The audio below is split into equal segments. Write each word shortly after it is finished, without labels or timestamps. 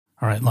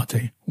All right,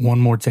 Latte, one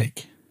more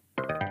take.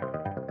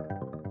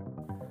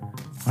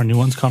 Are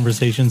Nuance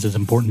Conversations as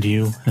important to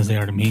you as they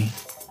are to me?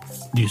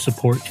 Do you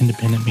support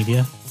independent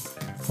media?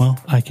 Well,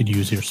 I could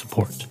use your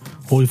support.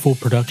 Joyful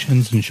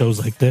Productions and shows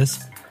like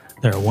this,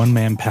 they're a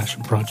one-man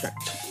passion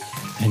project,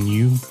 and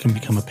you can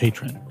become a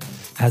patron.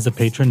 As a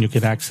patron, you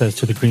get access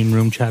to the green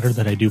room chatter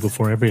that I do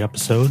before every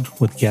episode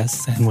with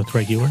guests and with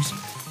regulars.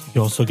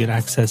 You also get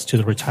access to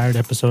the retired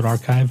episode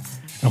archive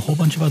and a whole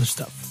bunch of other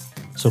stuff.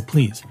 So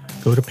please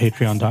go to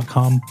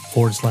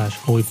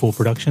patreon.com/Joyful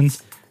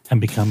Productions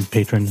and become a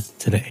patron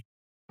today.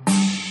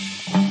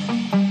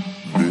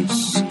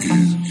 This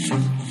is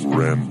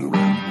Random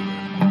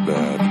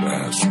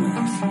Badassery.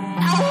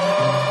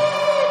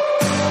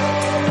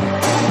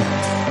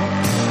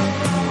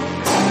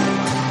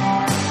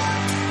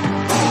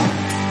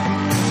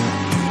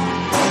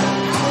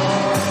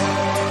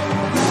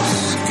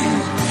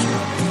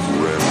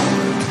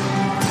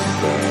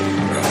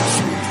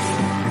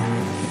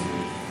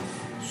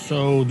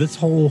 So this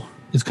whole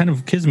is kind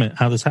of kismet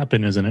how this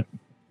happened, isn't it?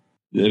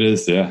 It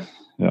is, yeah.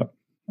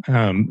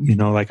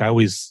 Like I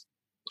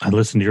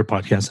listened to your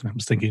podcast and I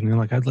was thinking,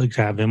 I'd like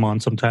to have him on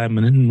sometime,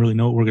 and I didn't really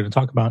know what we're going to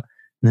talk about.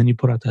 And then you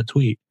put out that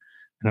tweet,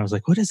 and I was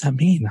like, what does that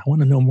mean? I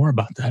want to know more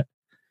about that.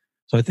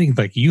 So I think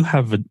you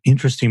have an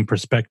interesting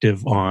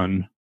perspective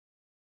on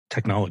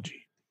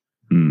technology,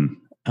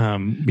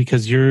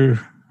 because you're.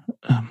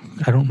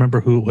 I don't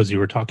remember who it was you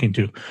were talking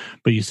to,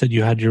 but you said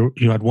you had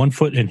 1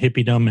 foot in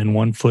hippiedom and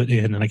 1 foot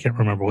in, and I can't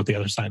remember what the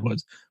other side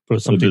was, but it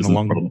was something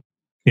along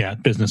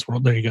business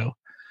world. There you go.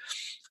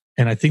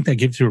 And I think that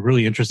gives you a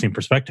really interesting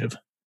perspective.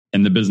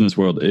 And the business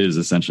world is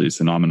essentially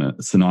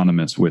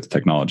synonymous with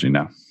technology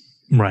now.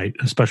 Right.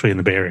 Especially in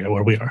the Bay Area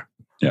where we are.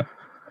 Yeah.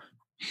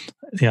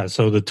 Yeah.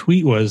 So the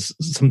tweet was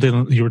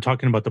something you were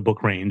talking about, the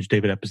book Range,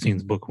 David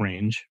Epstein's book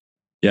Range.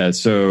 Yeah.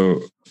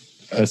 So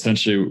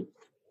essentially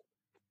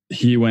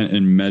he went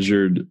and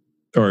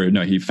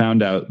he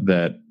found out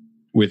that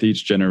with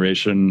each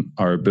generation,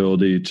 our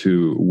ability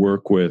to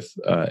work with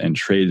and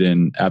trade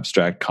in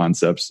abstract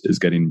concepts is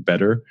getting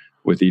better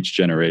with each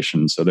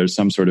generation. So there's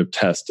some sort of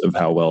test of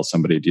how well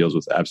somebody deals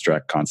with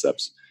abstract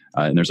concepts.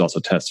 And there's also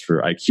tests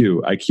for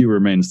IQ. IQ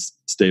remains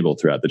stable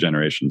throughout the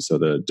generation. So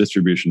the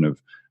distribution of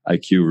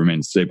IQ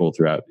remains stable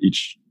throughout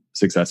each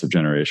successive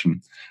generation.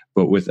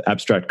 But with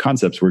abstract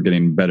concepts, we're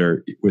getting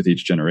better with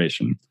each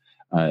generation.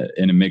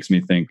 And it makes me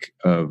think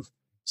of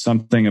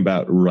something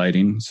about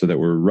writing, so that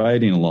we're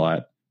writing a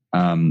lot,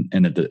 and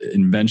that the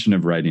invention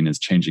of writing is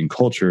changing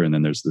culture. And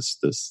then there's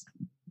this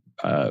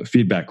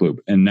feedback loop.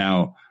 And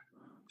now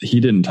he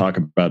didn't talk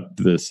about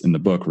this in the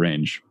book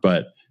Range,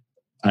 but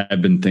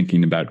I've been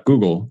thinking about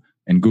Google,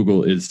 and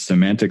Google is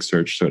semantic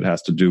search. So it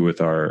has to do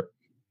with our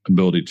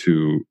ability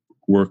to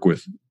work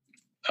with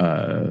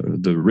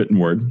the written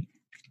word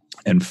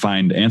and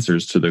find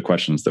answers to the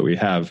questions that we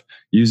have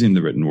using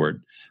the written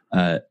word.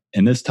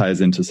 And this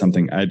ties into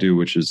something I do,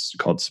 which is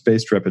called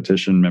spaced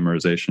repetition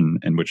memorization,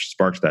 and which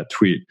sparked that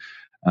tweet.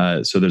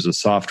 So there's a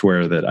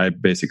software that I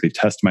basically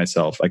test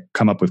myself. I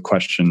come up with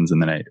questions,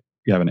 and then I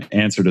have an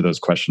answer to those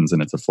questions,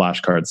 and it's a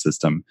flashcard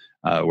system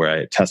where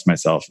I test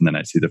myself, and then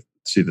I see the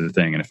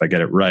thing. And if I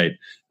get it right,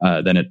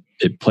 then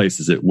it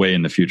places it way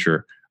in the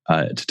future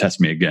to test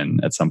me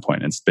again at some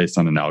point. It's based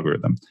on an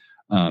algorithm.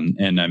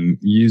 And I'm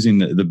using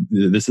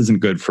this isn't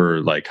good for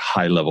like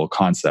high level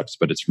concepts,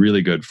 but it's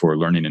really good for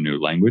learning a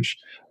new language.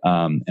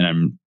 And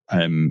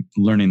I'm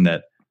learning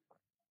that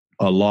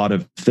a lot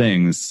of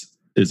things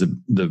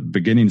the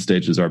beginning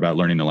stages are about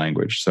learning a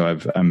language. So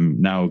I'm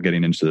now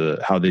getting into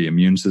how the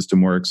immune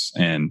system works.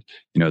 And,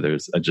 I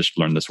just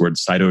learned this word,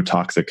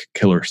 cytotoxic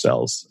killer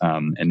cells.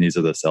 And these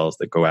are the cells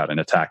that go out and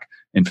attack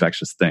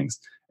infectious things.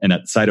 And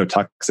that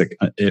cytotoxic,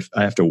 if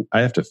I have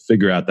to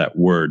figure out that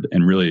word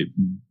and really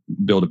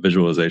build a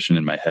visualization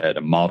in my head,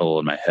 a model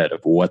in my head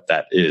of what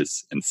that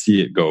is, and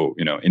see it go,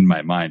 in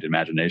my mind,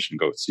 imagination,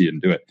 go see it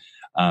and do it.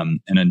 And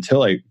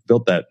until I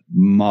built that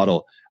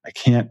model, I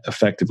can't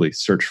effectively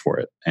search for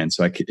it. And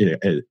so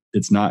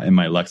it's not in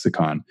my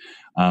lexicon.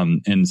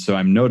 And so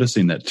I'm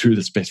noticing that through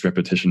the spaced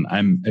repetition,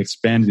 I'm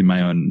expanding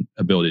my own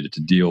ability to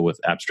deal with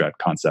abstract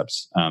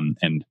concepts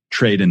and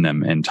trade in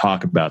them and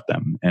talk about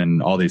them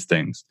and all these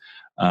things.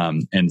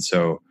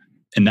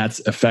 And that's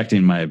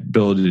affecting my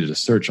ability to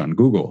search on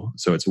Google.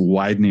 So it's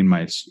widening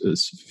my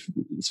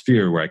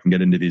sphere where I can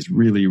get into these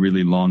really,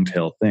 really long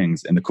tail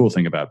things. And the cool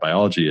thing about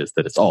biology is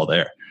that it's all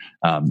there.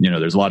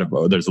 There's a lot of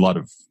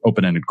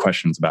open-ended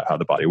questions about how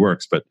the body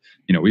works, but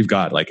we've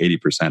got like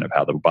 80% of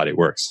how the body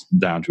works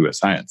down to a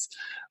science.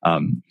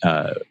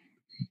 But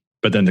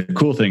then the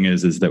cool thing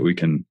is that we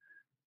can,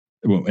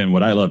 and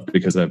what I love,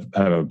 because I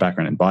have a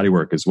background in body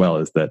work as well,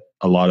 is that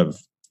a lot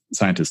of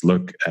scientists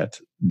look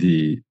at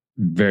the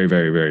very,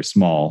 very, very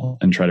small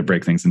and try to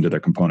break things into their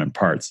component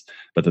parts.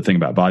 But the thing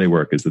about body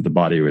work is that the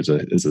body is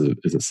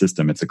a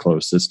system. It's a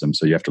closed system.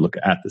 So you have to look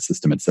at the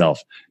system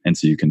itself. And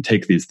so you can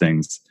take these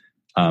things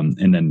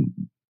and then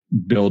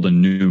build a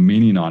new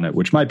meaning on it,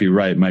 which might be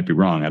right, might be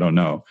wrong. I don't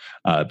know.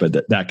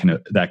 But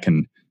that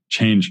can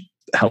change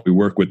how we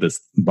work with this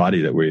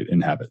body that we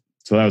inhabit.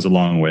 So that was a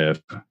long way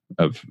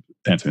of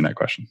answering that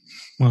question.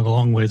 Well, the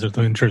long ways are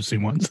the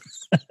interesting ones.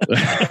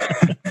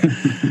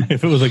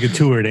 If it was like a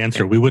 2-word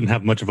answer, we wouldn't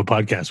have much of a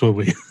podcast, would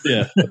we?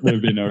 Yeah,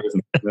 there'd be no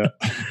reason for that.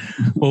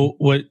 Well,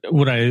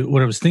 what I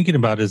was thinking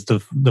about is the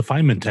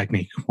Feynman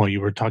technique. While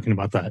you were talking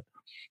about that,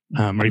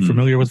 are you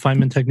familiar with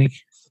Feynman technique?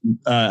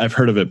 I've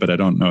heard of it, but I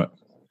don't know it.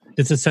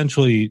 It's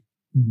essentially,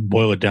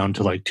 boil it down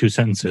to like 2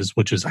 sentences,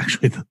 which is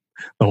actually the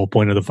whole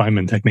point of the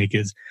Feynman technique.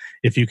 Is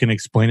if you can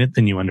explain it,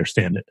 then you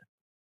understand it.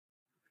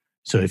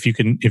 So if you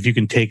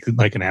can take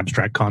like an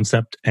abstract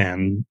concept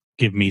and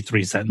give me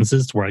 3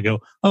 sentences where I go,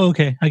 oh,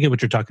 okay, I get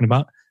what you're talking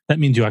about, that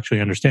means you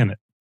actually understand it.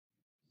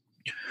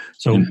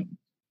 So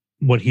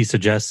what he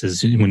suggests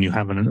is when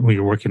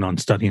you're working on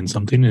studying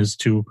something is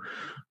to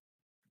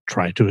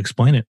try to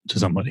explain it to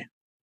somebody.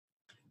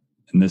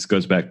 And this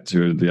goes back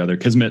to the other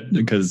Kismet,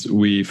 because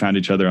we found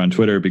each other on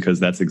Twitter, because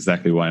that's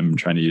exactly why I'm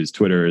trying to use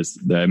Twitter. Is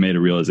that I made a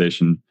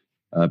realization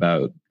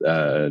about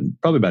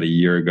probably about a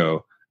year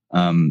ago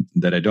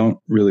that I don't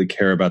really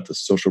care about the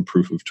social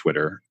proof of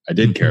Twitter. I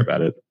did care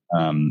about it,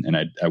 and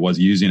I was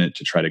using it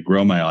to try to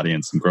grow my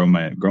audience and grow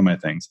my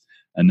things.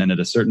 And then at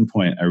a certain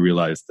point, I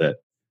realized that,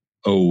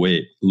 oh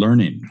wait,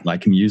 learning. I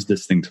can use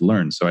this thing to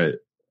learn. So I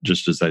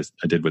just as I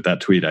did with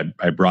that tweet,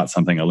 I brought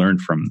something I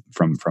learned from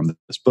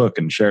this book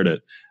and shared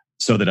it,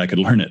 so that I could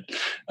learn it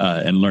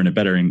and learn it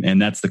better.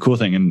 And that's the cool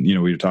thing. And,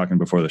 we were talking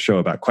before the show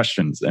about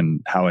questions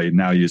and how I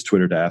now use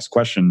Twitter to ask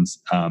questions.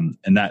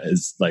 And that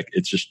is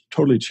it's just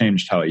totally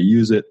changed how I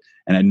use it.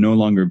 And I no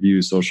longer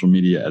view social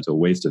media as a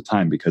waste of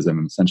time, because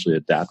I'm essentially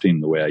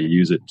adapting the way I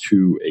use it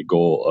to a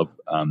goal of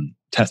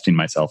testing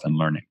myself and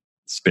learning.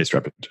 Spaced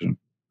repetition.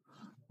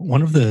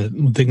 One of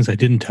the things I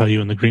didn't tell you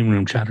in the green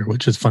room chatter,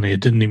 which is funny, it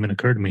didn't even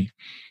occur to me.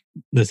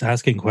 This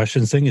asking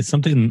questions thing is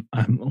something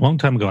a long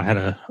time ago. I had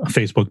a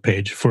Facebook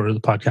page for the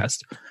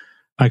podcast.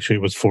 Actually,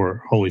 it was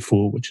for Holy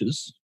Fool, which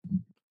is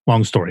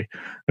long story.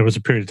 There was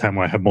a period of time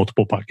where I had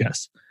multiple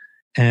podcasts,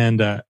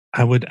 and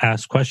I would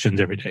ask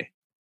questions every day.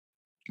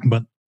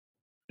 But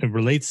it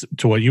relates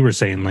to what you were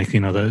saying.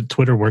 The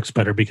Twitter works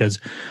better because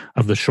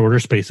of the shorter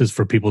spaces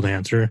for people to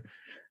answer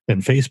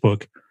than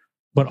Facebook.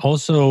 But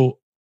also,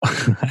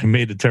 I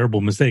made a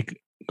terrible mistake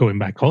going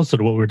back also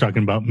to what we were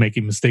talking about,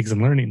 making mistakes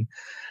and learning.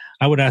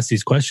 I would ask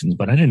these questions,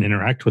 but I didn't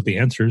interact with the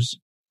answers.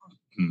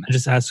 I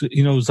just asked,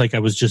 it was like it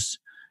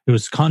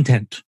was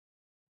content.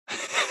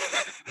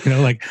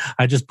 I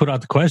just put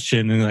out the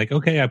question and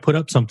okay, I put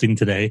up something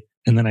today,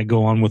 and then I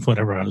go on with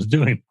whatever I was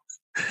doing.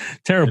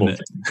 Terrible.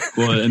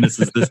 And this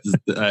is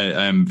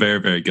I am very,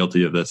 very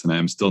guilty of this, and I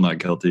am still not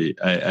guilty.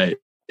 I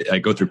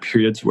go through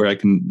periods where I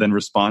can then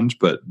respond,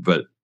 but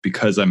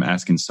because I'm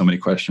asking so many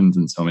questions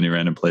in so many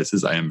random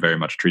places, I am very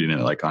much treating it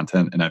like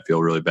content, and I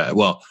feel really bad.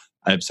 Well,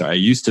 I'm sorry, I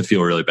used to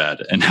feel really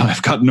bad, and now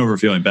I've gotten over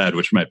feeling bad,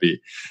 which might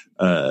be,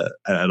 I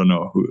don't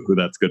know who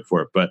that's good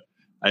for, but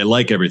I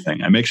like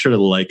everything. I make sure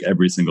to like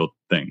every single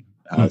thing.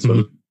 So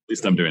at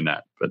least I'm doing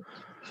that. But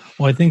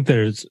well, I think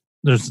there's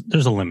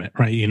a limit,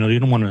 right? You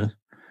don't want to,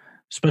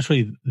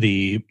 especially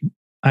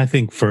I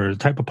think for the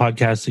type of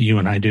podcasts that you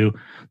and I do,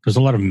 there's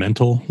a lot of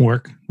mental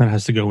work that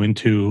has to go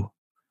into,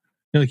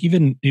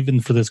 even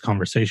for this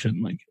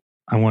conversation,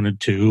 I wanted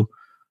to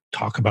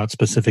talk about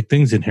specific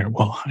things in here.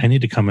 Well, I need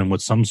to come in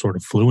with some sort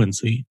of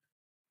fluency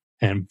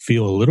and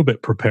feel a little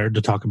bit prepared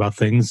to talk about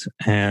things.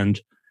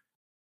 And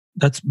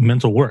that's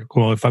mental work.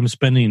 Well, if I'm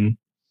spending,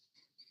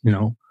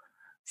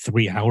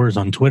 3 hours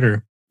on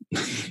Twitter,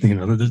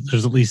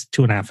 there's at least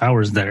 2.5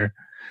 hours there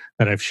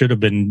that I should have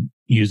been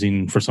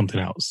using for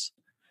something else.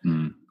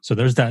 So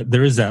there is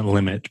that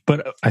limit.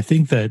 But I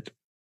think that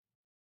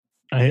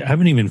I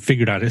haven't even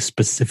figured out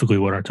specifically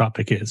what our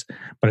topic is,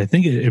 but I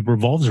think it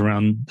revolves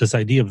around this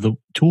idea of the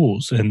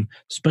tools, and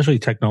especially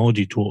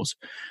technology tools,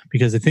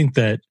 because I think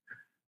that,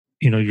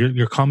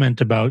 your comment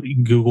about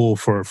Google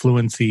for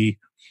fluency,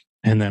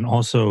 and then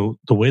also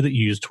the way that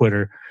you use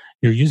Twitter,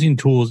 you're using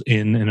tools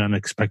in an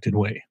unexpected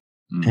way.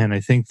 And I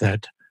think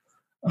that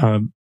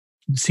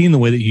seeing the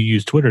way that you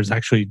use Twitter has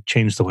actually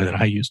changed the way that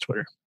I use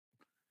Twitter.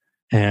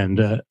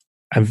 And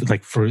I've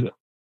for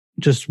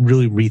just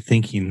really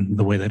rethinking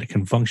the way that it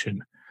can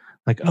function.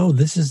 Oh,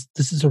 this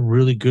is a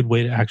really good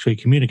way to actually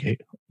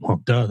communicate.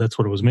 Well, duh, that's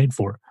what it was made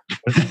for.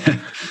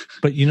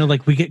 But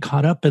we get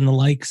caught up in the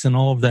likes and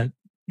all of that,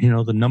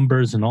 the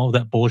numbers and all of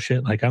that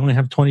bullshit. I only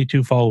have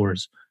 22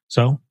 followers.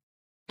 So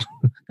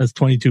that's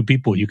 22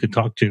 people you could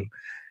talk to.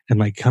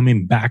 And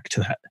coming back to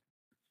that,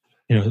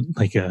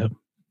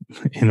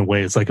 in a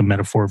way, it's like a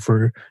metaphor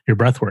for your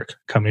breath work,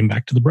 coming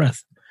back to the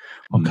breath,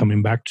 while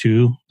coming back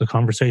to the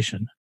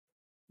conversation.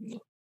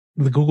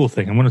 The Google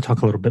thing, I want to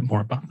talk a little bit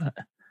more about that.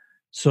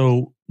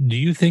 So do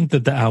you think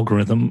that the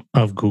algorithm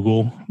of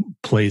Google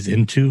plays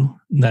into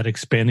that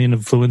expanding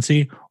of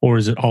fluency, or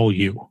is it all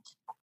you?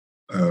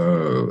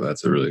 Oh,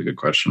 that's a really good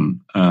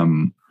question.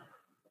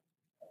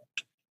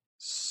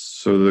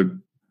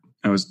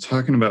 I was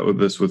talking about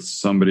this with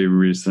somebody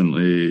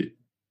recently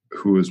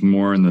who was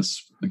more in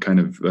this kind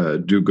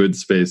of do good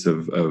space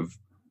of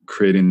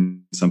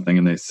creating something.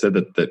 And they said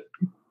that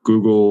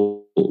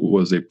Google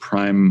was a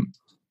prime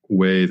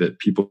way that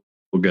people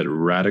get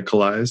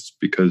radicalized,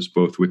 because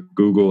both with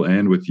Google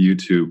and with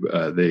YouTube,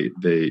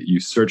 you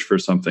search for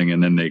something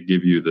and then they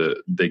give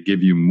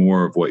you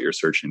more of what you're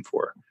searching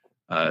for.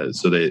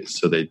 So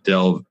they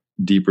delve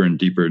deeper and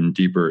deeper and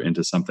deeper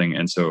into something.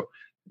 And so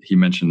he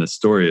mentioned this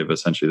story of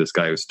essentially this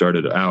guy who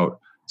started out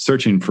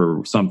searching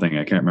for something,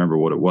 I can't remember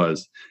what it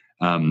was,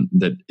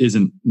 that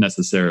isn't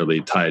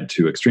necessarily tied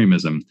to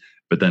extremism,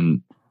 but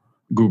then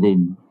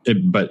Google,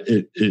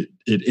 it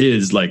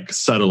is like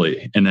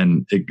subtly, and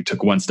then it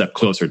took one step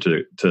closer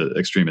to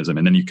extremism,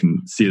 and then you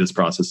can see this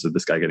process of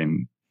this guy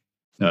getting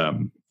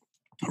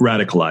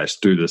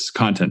radicalized through this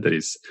content that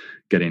he's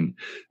getting.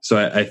 So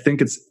I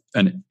think it's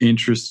an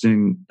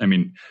interesting. I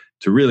mean,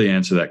 to really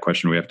answer that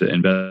question, we have to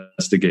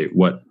investigate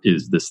what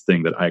is this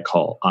thing that I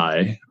call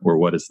I, or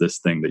what is this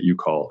thing that you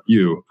call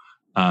you.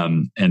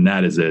 And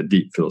that is a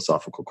deep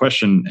philosophical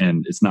question,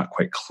 and it's not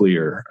quite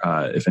clear.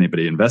 If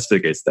anybody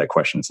investigates that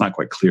question, it's not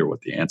quite clear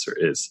what the answer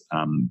is.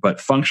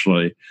 But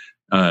functionally,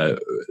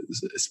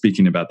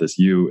 speaking about this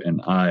you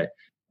and I,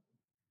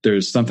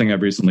 there's something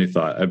I've recently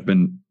thought.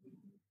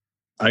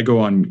 I go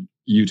on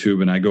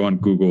YouTube and I go on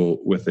Google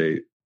with a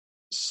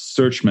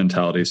search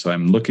mentality, so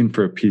I'm looking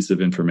for a piece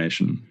of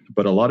information.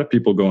 But a lot of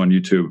people go on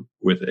YouTube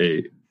with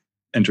a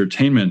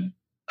entertainment,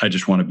 I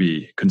just want to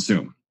be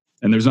consumed.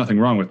 And there's nothing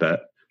wrong with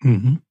that.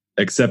 Mm-hmm.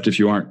 Except if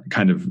you aren't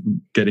kind of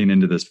getting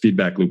into this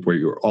feedback loop where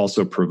you're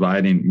also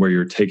providing, where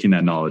you're taking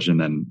that knowledge and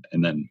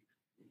then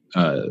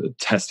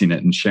testing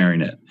it and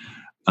sharing it.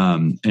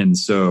 And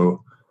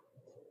so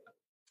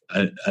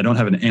I don't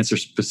have an answer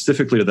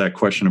specifically to that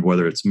question of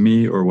whether it's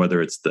me or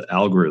whether it's the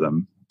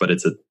algorithm, but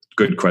it's a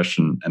good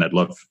question, and I'd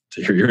love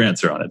to hear your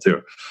answer on it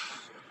too.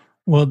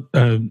 Well,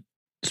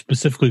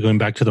 specifically going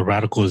back to the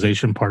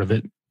radicalization part of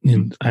it,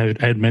 I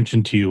had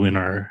mentioned to you in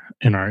our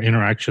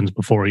interactions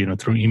before,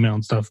 through email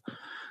and stuff,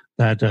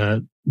 that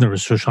there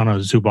was Shoshana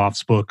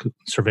Zuboff's book,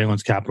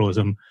 Surveillance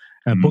Capitalism.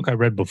 And a book I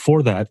read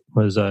before that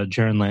was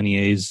Jaron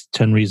Lanier's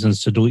 10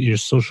 Reasons to Delete Your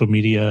Social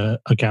Media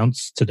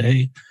Accounts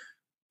Today.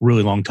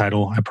 Really long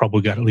title. I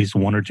probably got at least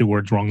one or two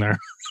words wrong there.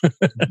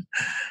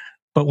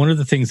 But one of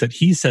the things that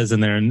he says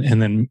in there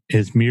and then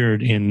is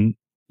mirrored in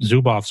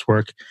Zuboff's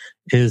work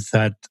is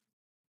that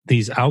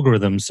these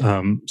algorithms,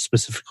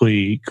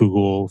 specifically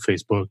Google,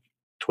 Facebook,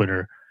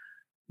 Twitter,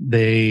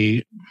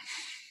 they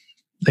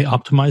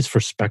optimize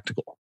for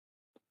spectacle.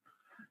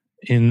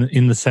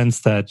 In the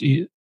sense that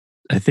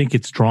I think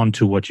it's drawn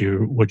to what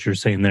you're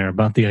saying there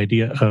about the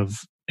idea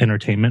of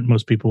entertainment.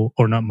 Most people,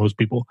 or not most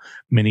people,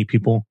 many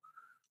people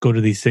go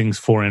to these things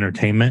for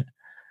entertainment.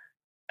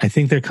 I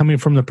think they're coming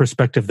from the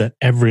perspective that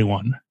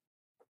everyone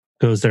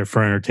goes there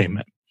for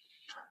entertainment.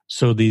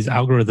 So these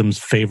algorithms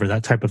favor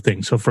that type of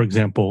thing. So for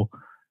example,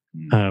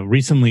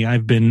 recently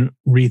I've been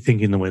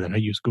rethinking the way that I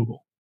use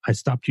Google. I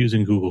stopped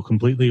using Google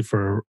completely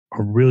for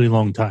a really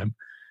long time.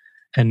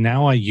 And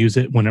now I use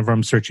it whenever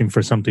I'm searching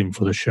for something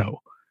for the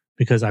show,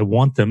 because I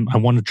want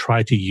to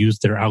try to use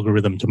their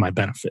algorithm to my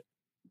benefit.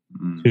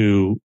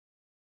 To,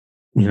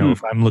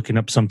 if I'm looking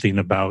up something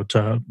about,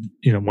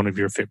 one of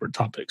your favorite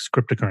topics,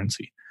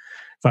 cryptocurrency.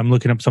 If I'm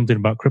looking up something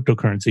about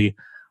cryptocurrency,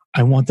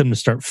 I want them to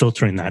start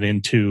filtering that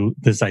into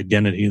this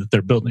identity that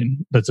they're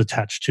building that's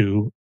attached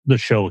to the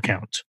show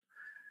account,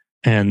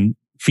 and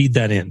feed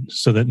that in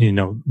so that,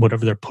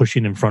 whatever they're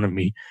pushing in front of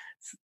me,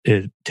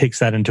 it takes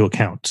that into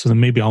account. So then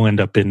maybe I'll end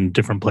up in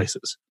different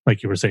places,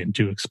 like you were saying,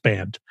 to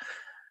expand.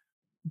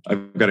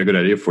 I've got a good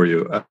idea for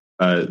you.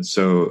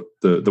 So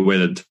the way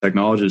that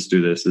technologists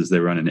do this is they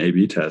run an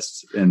A/B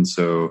test. And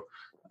so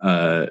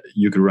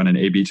you could run an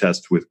A/B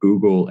test with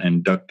Google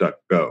and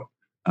DuckDuckGo.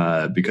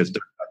 Because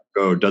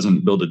DuckDuckGo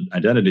doesn't build an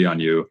identity on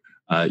you,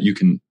 you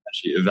can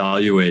actually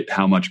evaluate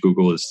how much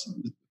Google is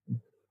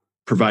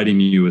providing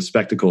you a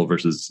spectacle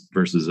versus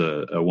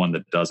a one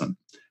that doesn't.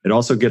 It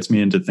also gets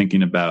me into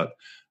thinking about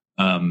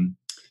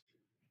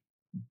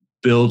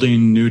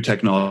building new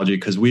technology,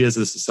 because we as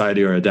a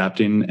society are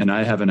adapting, and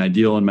I have an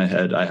ideal in my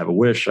head. I have a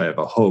wish, I have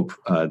a hope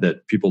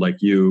that people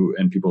like you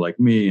and people like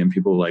me and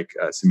people like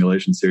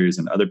Simulation Series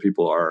and other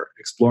people are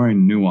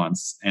exploring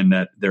nuance, and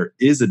that there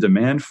is a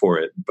demand for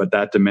it, but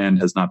that demand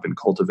has not been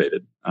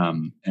cultivated.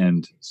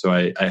 And so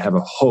I have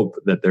a hope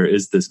that there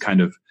is this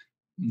kind of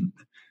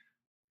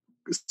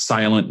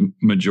silent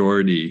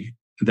majority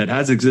that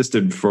has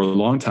existed for a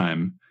long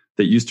time,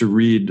 that used to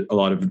read a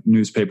lot of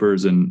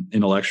newspapers and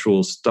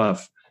intellectual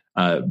stuff,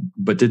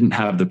 but didn't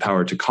have the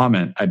power to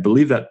comment. I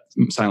believe that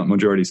silent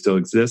majority still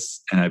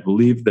exists, and I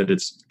believe that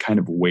it's kind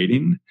of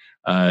waiting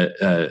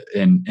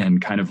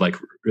and kind of like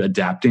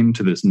adapting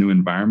to this new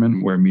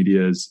environment where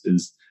media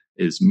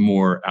is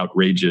more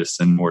outrageous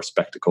and more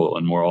spectacle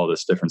and more all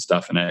this different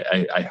stuff. And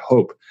I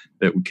hope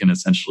that we can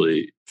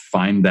essentially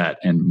find that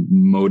and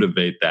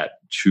motivate that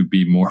to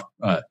be more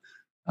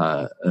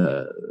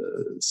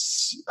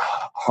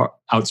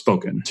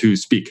outspoken, to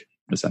speak,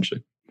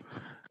 essentially.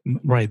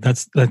 Right.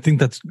 I think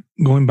that's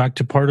going back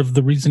to part of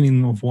the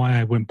reasoning of why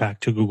I went back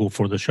to Google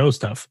for the show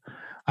stuff.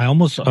 I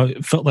almost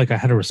felt like I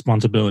had a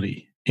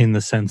responsibility, in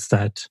the sense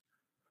that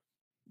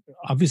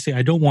obviously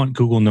I don't want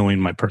Google knowing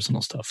my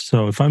personal stuff.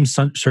 So if I'm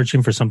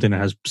searching for something that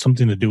has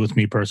something to do with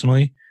me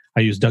personally,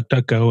 I use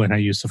DuckDuckGo and I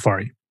use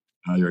Safari.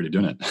 Oh, you're already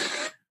doing it.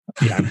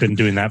 Yeah, I've been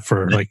doing that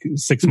for like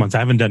 6 months. I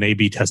haven't done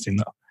A/B testing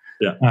though.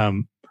 Yeah.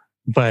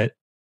 But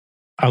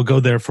I'll go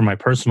there for my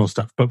personal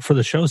stuff. But for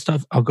the show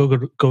stuff, I'll go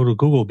to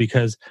Google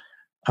because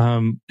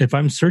if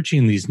I'm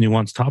searching these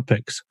nuanced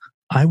topics,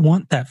 I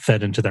want that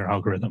fed into their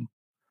algorithm.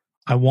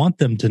 I want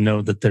them to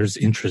know that there's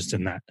interest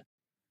in that.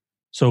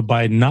 So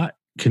by not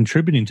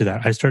contributing to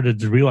that, I started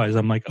to realize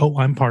I'm like, oh,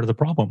 I'm part of the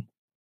problem.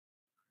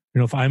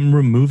 If I'm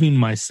removing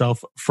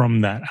myself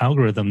from that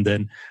algorithm,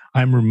 then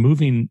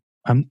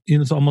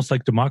it's almost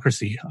like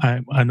democracy.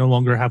 I no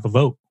longer have a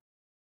vote.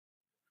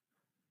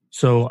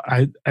 So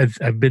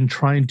I've been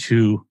trying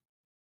to,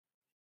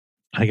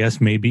 I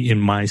guess maybe in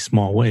my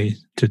small way,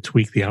 to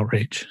tweak the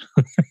outrage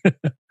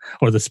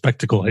or the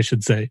spectacle, I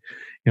should say.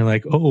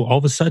 Like, oh, all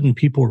of a sudden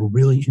people are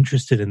really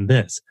interested in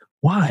this.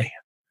 Why?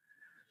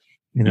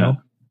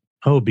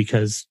 Oh,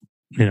 because,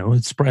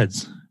 it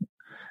spreads.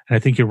 And I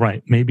think you're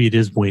right. Maybe it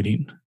is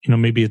waiting.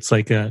 Maybe it's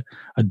like a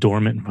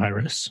dormant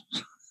virus.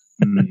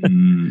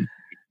 And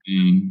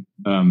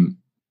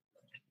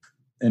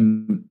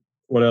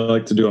what I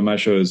like to do on my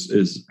show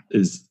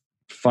is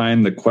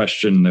find the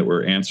question that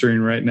we're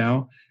answering right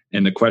now.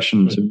 And the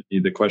question to me,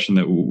 the question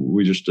that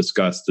we just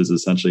discussed is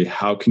essentially,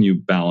 how can you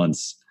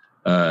balance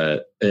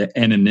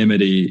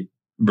anonymity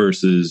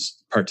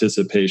versus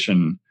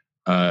participation?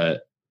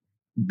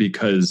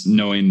 Because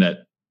knowing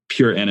that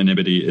pure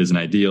anonymity is an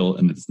ideal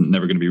and it's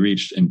never going to be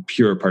reached, and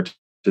pure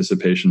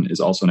participation is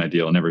also an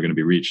ideal and never going to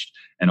be reached.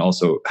 And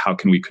also, how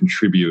can we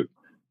contribute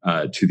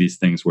to these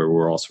things where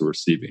we're also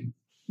receiving?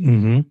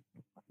 Mm-hmm.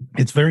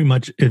 It's very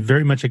much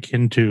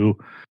akin to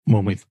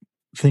when we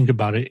think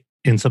about it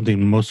in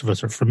something most of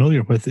us are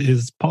familiar with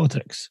is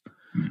politics.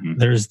 Mm-hmm.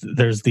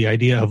 There's the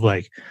idea of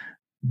like,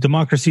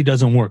 democracy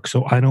doesn't work,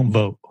 so I don't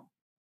vote.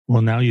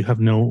 Well, now you have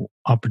no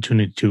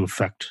opportunity to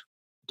affect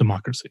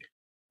democracy.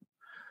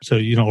 So,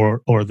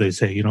 or they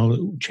say,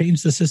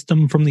 change the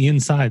system from the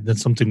inside.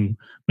 That's something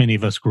many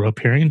of us grew up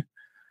hearing.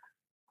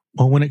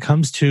 Well, when it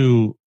comes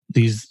to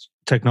these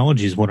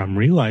technologies, what I'm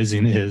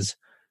realizing is,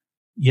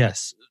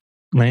 yes,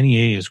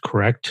 Lanier is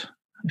correct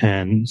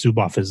and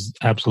Zuboff is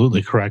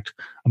absolutely correct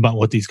about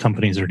what these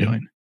companies are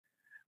doing.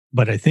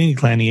 But I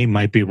think Lanier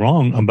might be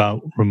wrong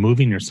about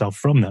removing yourself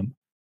from them,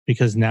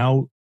 because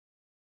now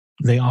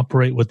they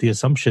operate with the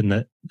assumption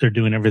that they're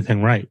doing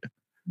everything right.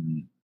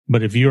 Mm.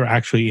 But if you're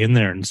actually in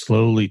there and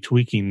slowly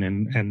tweaking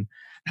and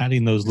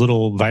adding those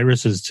little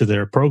viruses to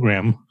their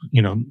program,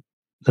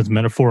 that's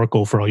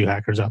metaphorical for all you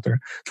hackers out there,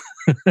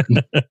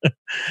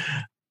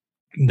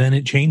 then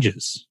it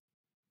changes.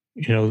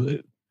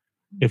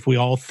 If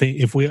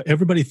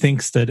everybody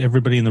thinks that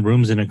everybody in the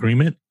room's in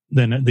agreement,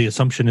 then the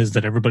assumption is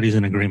that everybody's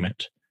in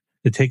agreement.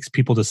 It takes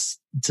people to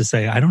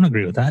say, I don't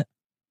agree with that.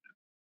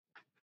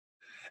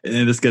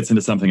 And this gets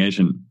into something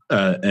ancient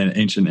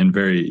and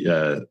very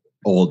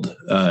old,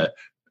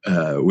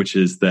 which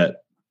is that,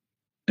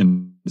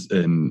 and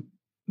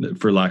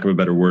for lack of a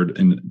better word,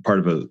 in part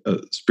of a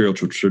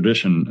spiritual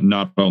tradition,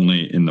 not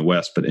only in the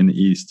West but in the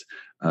East,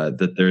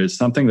 that there is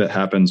something that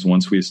happens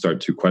once we start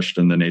to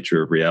question the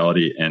nature of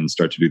reality and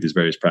start to do these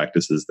various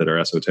practices that are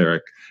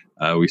esoteric.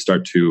 We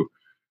start to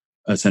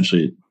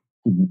essentially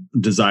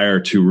desire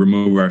to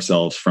remove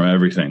ourselves from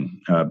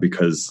everything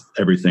because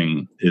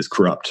everything is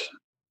corrupt.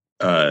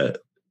 That's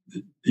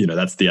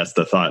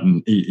the thought.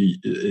 And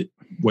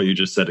what you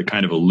just said, it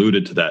kind of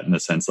alluded to that in the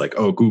sense like,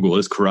 oh, Google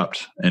is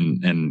corrupt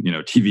and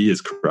TV is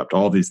corrupt.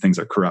 All these things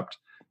are corrupt.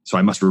 So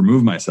I must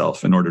remove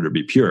myself in order to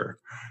be pure.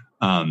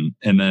 And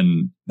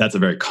then that's a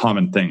very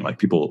common thing. Like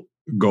people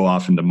go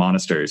off into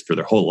monasteries for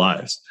their whole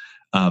lives.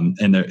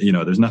 And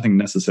there's nothing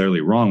necessarily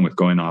wrong with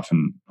going off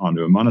and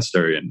onto a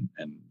monastery and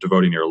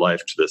devoting your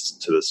life to this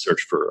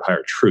search for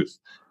higher truth,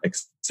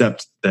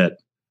 except that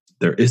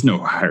there is no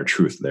higher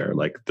truth there.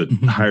 Like the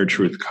higher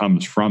truth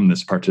comes from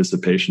this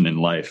participation in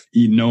life,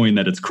 knowing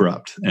that it's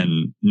corrupt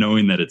and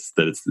knowing that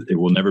it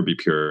will never be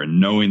pure, and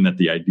knowing that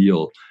the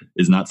ideal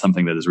is not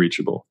something that is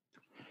reachable.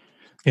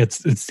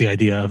 It's the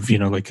idea of,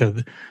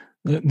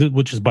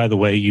 which is, by the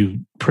way, you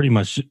pretty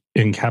much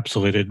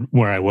encapsulated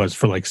where I was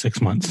for like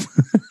 6 months,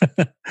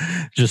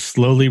 just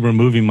slowly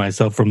removing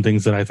myself from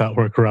things that I thought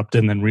were corrupt,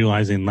 and then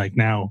realizing like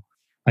now,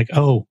 like,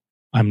 oh,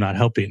 I'm not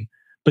helping.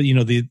 But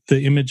the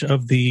image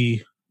of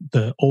the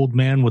old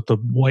man with the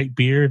white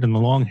beard and the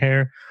long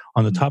hair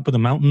on the top of the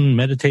mountain,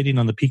 meditating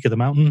on the peak of the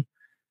mountain,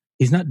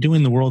 he's not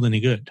doing the world any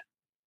good.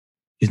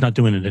 He's not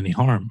doing it any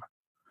harm,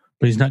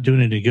 but he's not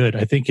doing it any good.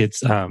 I think it's,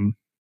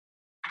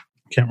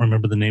 can't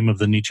remember the name of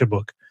the Nietzsche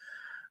book,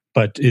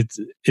 but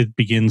it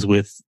begins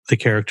with the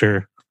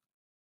character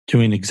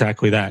doing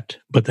exactly that.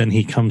 But then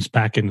he comes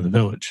back into the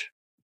village.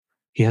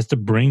 He has to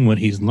bring what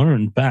he's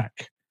learned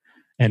back.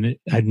 And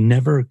I'd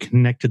never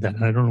connected that.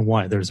 And I don't know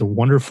why. There's a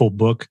wonderful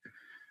book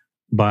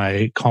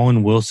by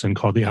Colin Wilson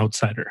called The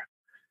Outsider.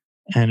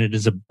 And it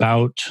is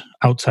about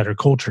outsider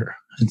culture.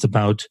 It's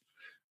about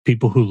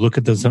people who look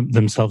at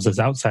themselves as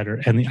outsider,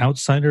 and the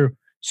outsider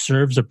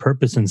serves a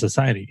purpose in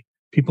society.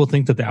 People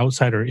think that the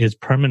outsider is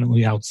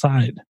permanently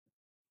outside,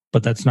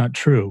 but that's not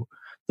true.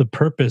 The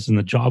purpose and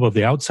the job of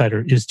the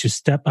outsider is to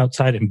step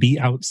outside and be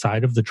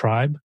outside of the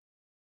tribe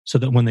so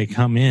that when they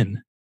come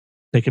in,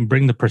 they can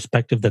bring the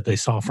perspective that they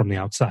saw from the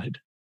outside.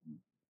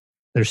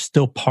 They're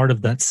still part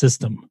of that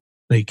system.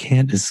 They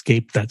can't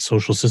escape that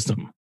social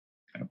system.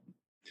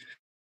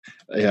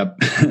 Yeah.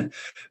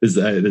 There's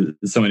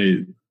so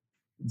many,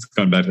 it's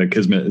going back to that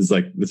Kismet, is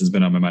like, this has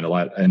been on my mind a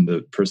lot. And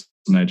the person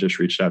I just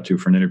reached out to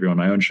for an interview on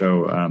my own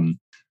show,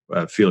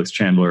 Felix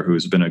Chandler,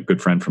 who's been a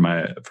good friend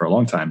for a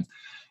long time.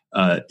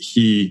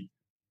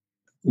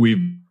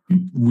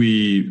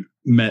 We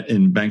met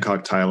in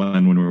Bangkok,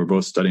 Thailand, when we were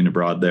both studying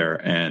abroad there,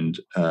 and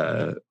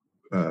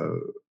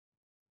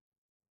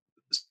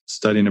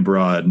studying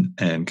abroad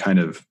and kind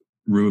of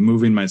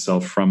removing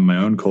myself from my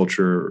own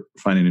culture,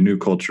 finding a new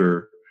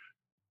culture,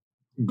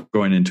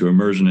 going into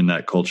immersion in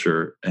that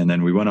culture. And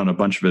then we went on a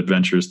bunch of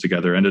adventures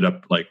together, ended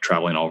up like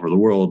traveling all over the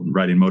world,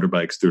 riding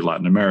motorbikes through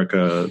Latin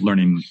America,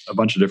 learning a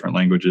bunch of different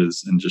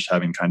languages, and just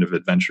having kind of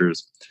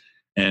adventures.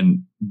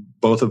 And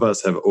both of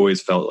us have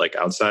always felt like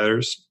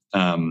outsiders.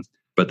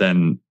 But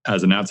then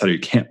as an outsider, you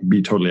can't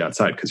be totally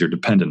outside because you're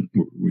dependent.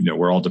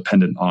 We're all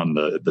dependent on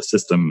the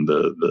system,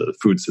 the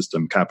food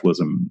system,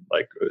 capitalism,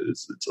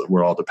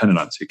 we're all dependent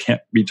on it. So you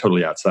can't be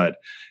totally outside.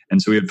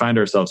 And so we would find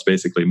ourselves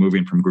basically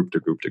moving from group to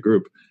group to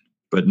group,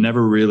 but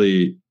never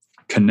really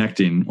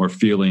connecting or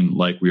feeling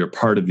like we are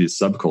part of these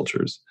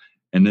subcultures.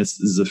 And this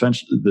is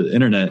essentially, the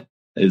internet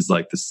is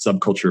like the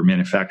subculture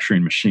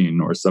manufacturing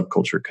machine or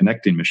subculture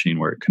connecting machine,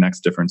 where it connects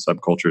different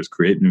subcultures,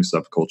 create new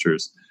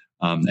subcultures,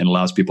 and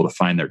allows people to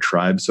find their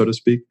tribe, so to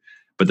speak.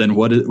 But then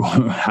for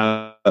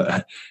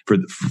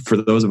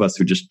those of us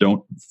who just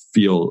don't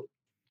feel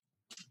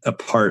a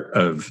part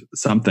of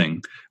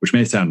something, which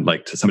may sound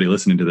like, to somebody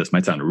listening to this,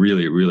 might sound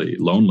really, really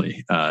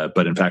lonely.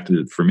 But in fact,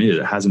 for me,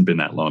 it hasn't been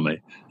that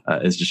lonely.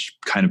 It's just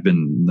kind of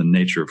been the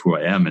nature of who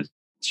I am. It's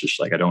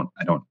just like, I don't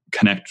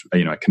connect,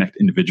 I connect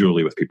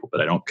individually with people, but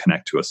I don't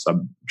connect to a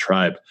sub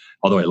tribe,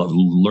 although I love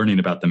learning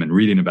about them and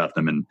reading about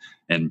them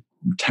and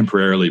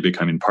temporarily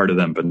becoming part of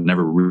them, but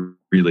never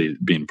really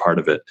being part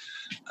of it.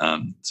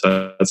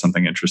 So that's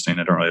something interesting.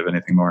 I don't really have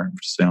anything more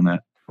to say on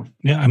that.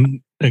 Yeah,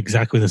 I'm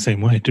exactly the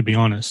same way, to be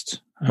honest.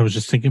 I was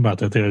just thinking about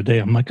that the other day.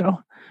 I'm like, I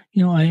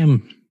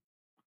am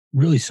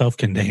really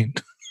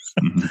self-contained.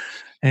 Mm-hmm.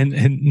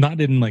 and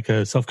not in like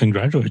a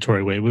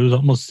self-congratulatory way. It was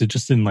almost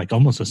just in like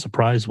almost a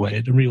surprise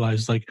way to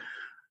realize like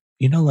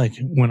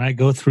when I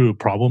go through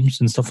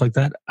problems and stuff like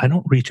that, I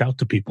don't reach out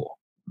to people.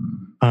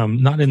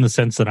 Not in the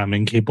sense that I'm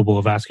incapable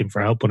of asking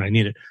for help when I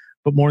need it,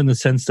 but more in the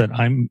sense that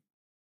I'm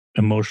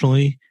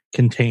emotionally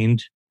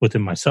contained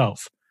within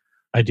myself.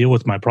 I deal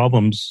with my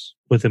problems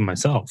within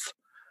myself.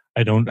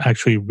 I don't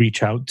actually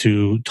reach out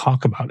to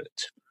talk about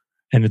it.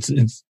 And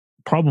it's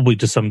probably,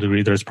 to some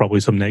degree, there's probably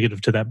some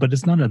negative to that, but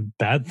it's not a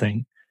bad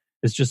thing.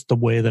 It's just the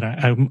way that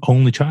I'm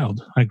only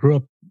child. I grew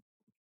up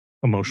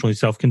emotionally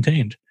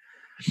self-contained.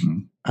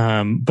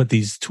 Mm-hmm. But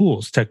these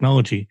tools,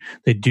 technology,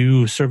 they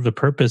do serve the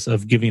purpose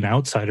of giving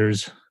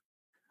outsiders,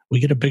 we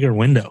get a bigger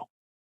window.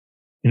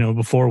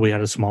 Before we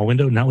had a small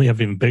window, now we have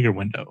an even bigger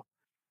window.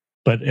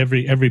 But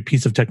every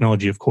piece of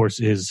technology, of course,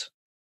 it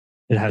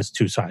has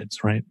two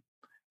sides, right?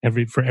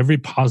 For every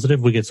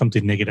positive, we get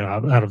something negative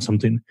out of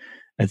something.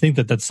 I think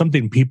that's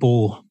something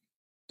people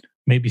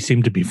maybe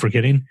seem to be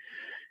forgetting,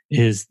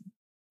 is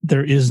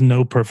there is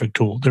no perfect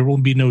tool. There will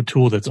be no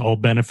tool that's all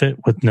benefit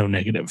with no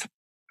negative.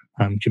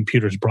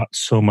 Computers brought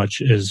so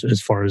much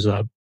as far as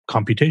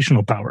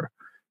computational power,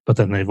 but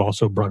then they've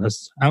also brought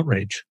us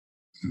outrage.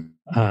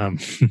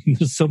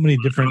 There's so many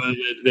different.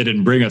 They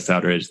didn't bring us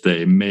outrage.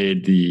 They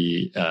made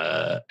the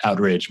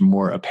outrage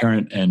more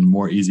apparent and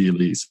more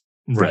easily spread.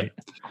 Right.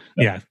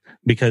 Yeah,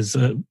 because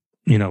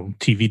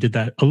TV did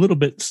that a little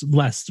bit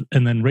less,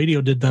 and then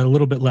radio did that a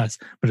little bit less.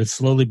 But it's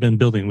slowly been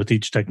building with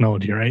each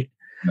technology, right?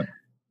 Yep.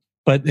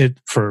 But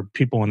for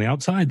people on the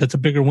outside, that's a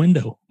bigger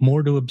window,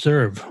 more to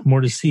observe,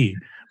 more to see.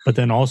 But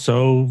then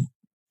also,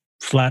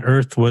 flat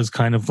Earth was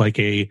kind of like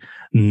a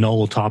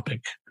null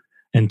topic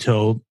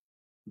until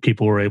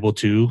people were able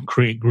to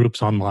create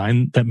groups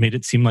online that made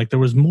it seem like there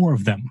was more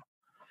of them.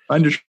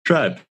 Find your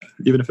tribe,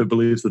 even if it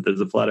believes that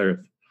there's a flat Earth.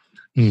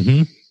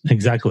 Mm-hmm.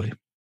 Exactly.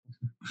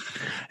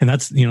 And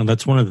that's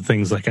one of the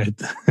things like I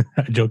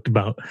joked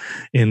about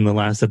in the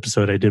last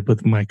episode I did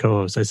with my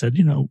co-host. I said,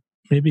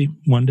 maybe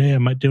one day I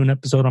might do an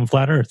episode on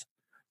flat Earth.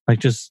 Like,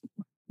 just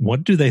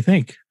what do they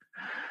think?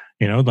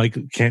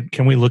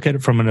 Can we look at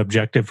it from an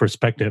objective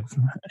perspective,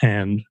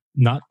 and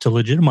not to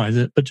legitimize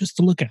it, but just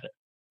to look at it?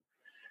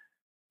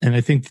 And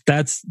I think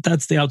that's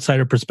the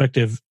outsider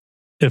perspective,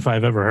 if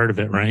I've ever heard of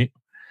it, right?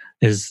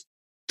 Is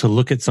to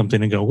look at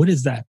something and go, what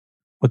is that?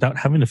 Without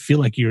having to feel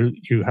like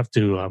you have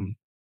to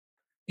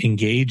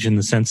engage in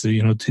the sense of,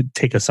 to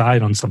take a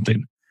side on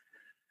something.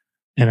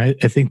 And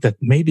I think that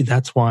maybe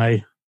that's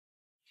why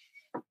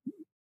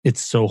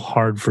it's so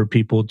hard for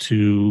people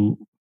to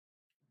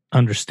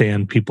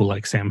understand people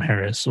like Sam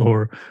Harris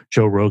or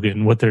Joe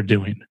Rogan, what they're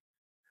doing,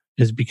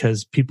 is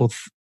because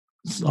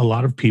a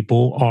lot of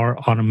people are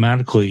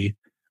automatically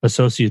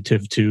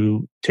associative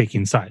to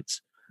taking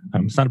sides.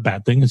 It's not a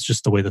bad thing. It's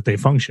just the way that they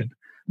function.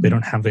 They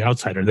don't have the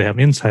outsider. They have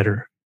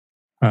insider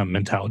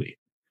mentality.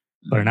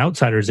 But an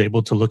outsider is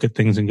able to look at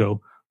things and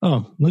go,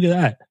 oh, look at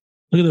that.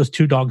 Look at those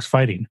two dogs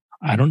fighting.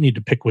 I don't need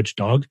to pick which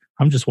dog.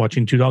 I'm just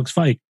watching two dogs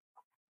fight.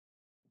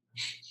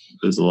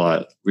 There's a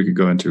lot we could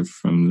go into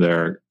from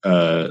there.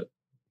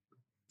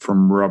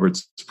 From Robert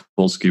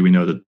Sapolsky, we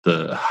know that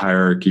the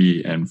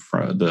hierarchy and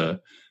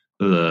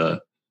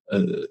the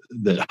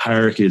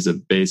hierarchy is a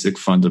basic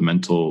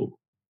fundamental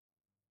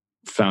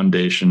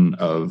foundation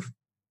of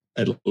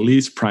at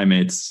least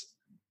primates,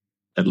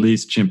 at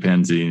least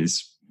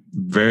chimpanzees,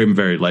 very,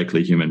 very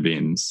likely human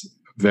beings,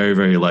 very,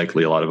 very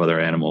likely a lot of other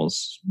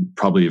animals,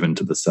 probably even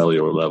to the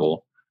cellular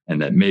level, and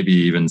that maybe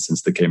even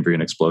since the Cambrian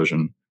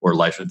explosion or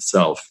life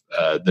itself,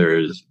 there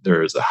is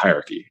a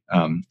hierarchy.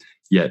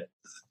 Yet,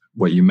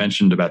 what you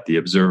mentioned about the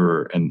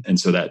observer, and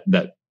so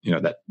that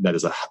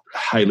is a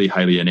highly,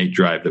 highly innate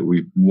drive that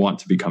we want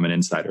to become an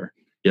insider.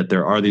 Yet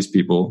there are these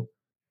people,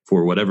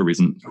 for whatever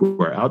reason,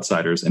 who are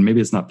outsiders, and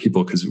maybe it's not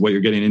people, because what you're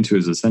getting into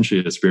is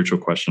essentially a spiritual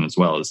question as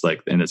well. It's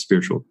like in a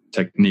spiritual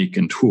technique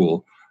and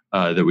tool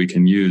that we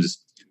can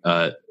use,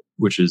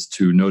 which is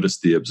to notice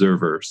the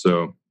observer.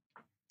 So,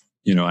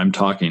 I'm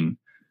talking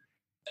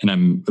and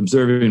I'm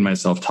observing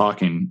myself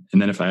talking,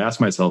 and then if I ask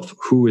myself,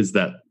 who is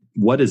that?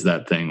 What is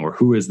that thing, or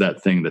who is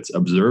that thing that's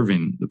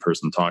observing the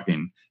person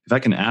talking? If I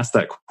can ask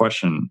that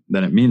question,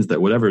 then it means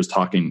that whatever is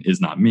talking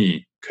is not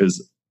me,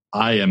 because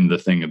I am the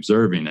thing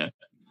observing it.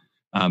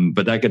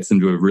 But that gets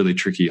into a really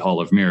tricky hall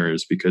of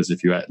mirrors, because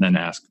if you then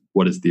ask,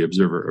 what is the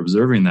observer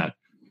observing that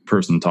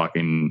person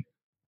talking?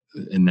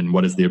 And then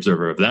what is the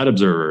observer of that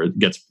observer? It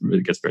gets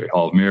very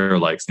hall of mirror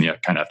likes, and you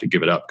kind of have to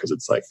give it up, because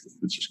it's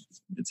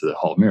a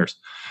hall of mirrors.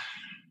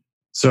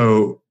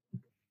 So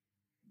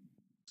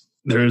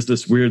there's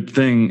this weird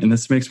thing, and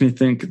this makes me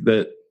think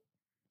that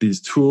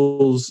these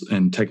tools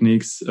and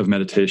techniques of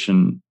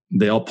meditation,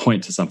 they all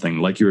point to something.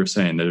 Like you were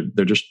saying,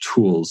 they're just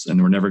tools,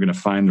 and we're never going to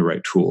find the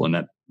right tool. And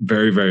that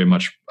very, very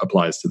much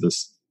applies to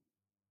this,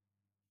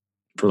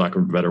 for lack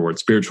of a better word,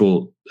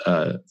 spiritual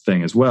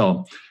thing as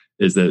well,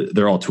 is that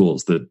they're all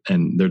tools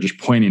and they're just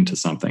pointing to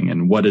something.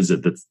 And what is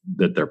it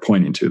that they're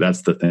pointing to?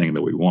 That's the thing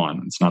that we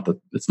want. It's not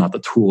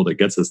the tool that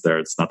gets us there.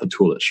 It's not the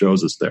tool that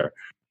shows us there.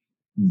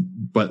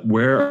 But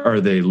where are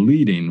they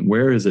leading?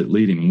 Where is it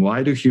leading?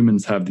 Why do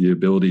humans have the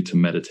ability to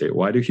meditate?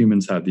 Why do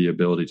humans have the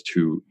ability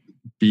to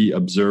be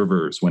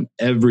observers when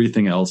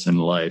everything else in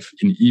life,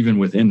 and even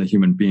within the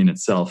human being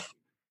itself,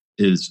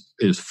 is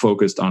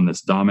focused on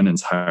this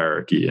dominance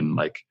hierarchy? And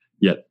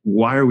yet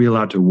why are we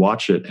allowed to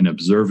watch it and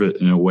observe it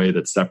in a way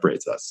that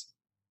separates us?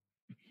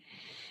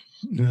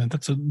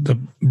 That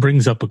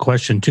brings up a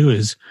question too.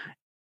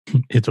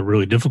 It's a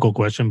really difficult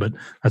question, but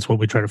that's what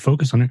we try to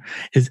focus on here.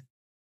 Is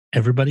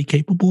everybody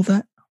capable of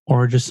that,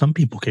 or are just some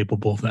people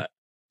capable of that?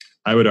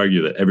 I would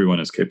argue that everyone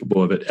is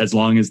capable of it, as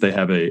long as they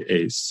have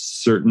a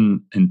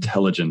certain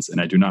intelligence. And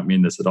I do not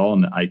mean this at all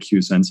in the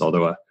IQ sense,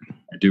 although I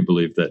do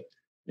believe that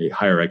a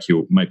higher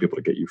IQ might be able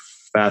to get you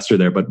faster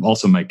there, but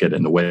also might get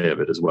in the way of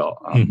it as well.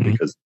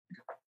 Because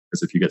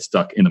if you get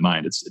stuck in the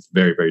mind, it's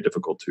very, very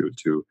difficult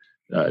to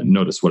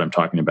notice what I'm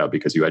talking about,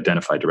 because you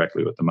identify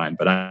directly with the mind.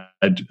 But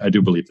I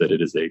do believe that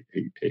it is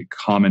a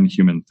common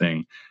human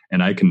thing.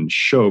 And I can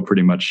show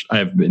pretty much, I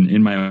have been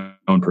in my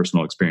own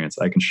personal experience,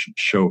 I can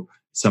show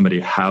somebody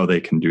how they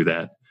can do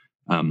that.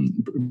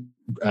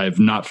 I've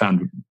not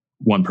found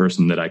one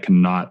person that I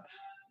cannot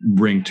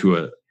bring to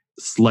a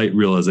slight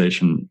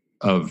realization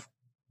of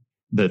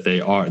that they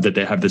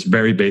have this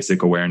very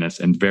basic awareness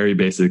and very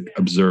basic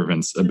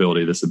observance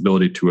ability, this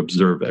ability to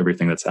observe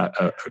everything that's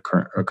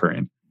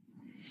occurring.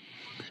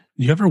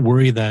 Do you ever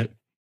worry that,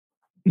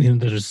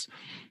 there's,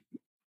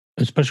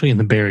 especially in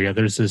the Bay Area,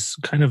 there's this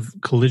kind of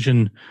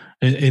collision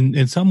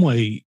in some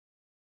way,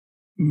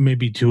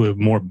 maybe to a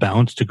more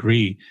balanced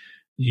degree?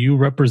 You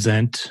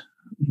represent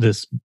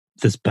this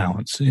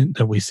balance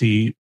that we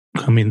see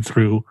coming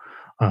through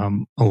a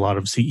lot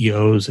of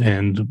CEOs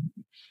and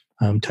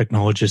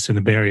technologists in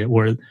the Bay Area,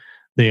 where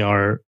they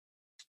are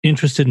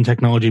interested in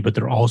technology, but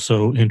they're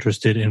also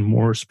interested in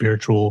more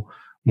spiritual,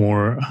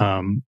 more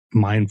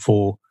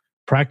mindful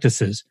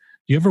practices.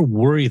 Do you ever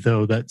worry,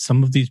 though, that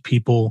some of these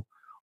people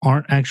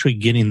aren't actually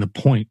getting the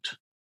point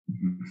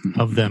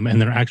of them,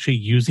 and they're actually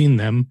using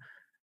them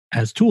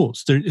as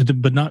tools,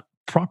 but not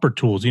proper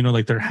tools?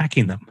 They're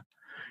hacking them.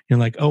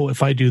 Oh,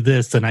 if I do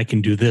this, then I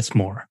can do this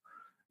more.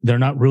 They're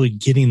not really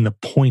getting the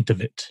point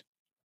of it.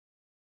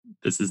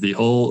 This is the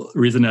whole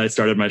reason I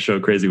started my show,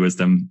 Crazy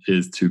Wisdom,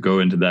 is to go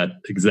into that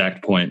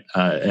exact point.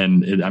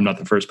 I'm not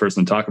the first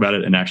person to talk about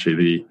it. And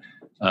actually,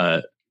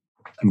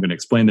 I'm going to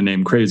explain the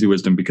name Crazy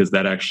Wisdom, because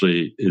that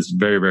actually is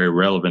very, very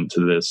relevant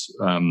to this.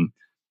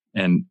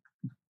 And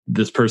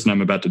this person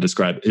I'm about to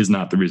describe is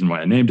not the reason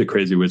why I named it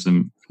Crazy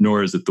Wisdom,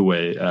 nor is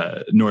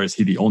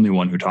he the only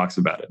one who talks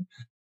about it.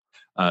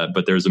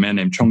 But there's a man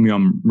named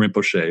Chongyom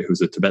Rinpoche,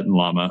 who's a Tibetan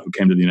Lama who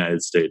came to the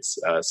United States,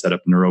 set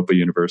up Naropa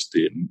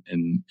University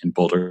in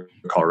Boulder,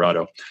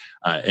 Colorado.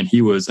 And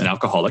he was an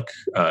alcoholic.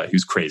 He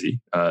was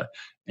crazy.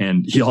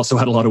 And he also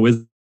had a lot of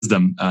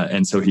wisdom.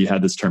 And so he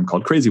had this term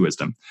called crazy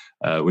wisdom,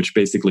 which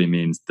basically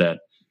means that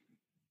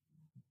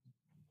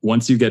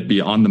once you get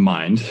beyond the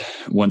mind,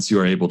 once you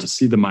are able to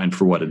see the mind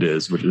for what it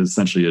is, which is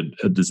essentially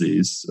a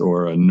disease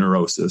or a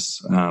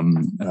neurosis,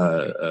 and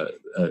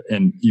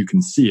you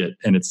can see it,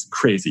 and it's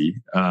crazy,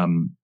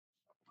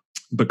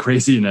 but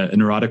crazy in a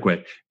neurotic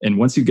way. And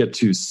once you get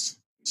to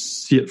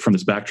see it from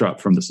this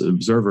backdrop, from this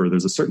observer,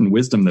 there's a certain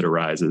wisdom that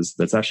arises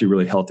that's actually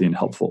really healthy and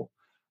helpful.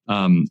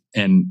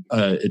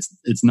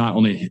 It's not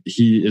only,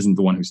 he isn't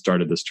the one who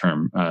started this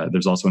term.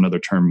 There's also another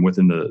term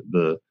within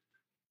the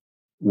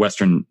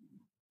Western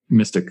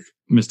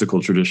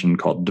mystical tradition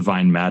called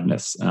divine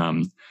madness.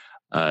 And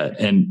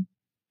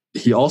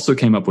he also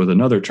came up with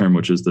another term,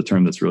 which is the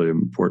term that's really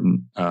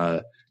important,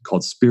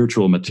 called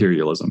spiritual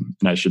materialism.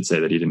 And I should say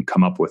that he didn't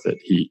come up with it.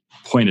 He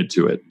pointed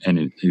to it,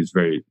 and he was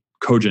very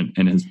cogent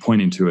in his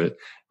pointing to it.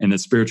 And the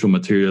spiritual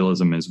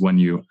materialism is when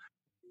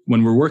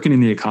we're working in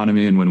the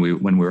economy and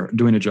when we're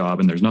doing a job,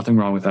 and there's nothing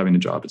wrong with having a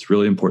job. It's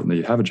really important that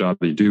you have a job,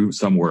 that you do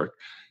some work.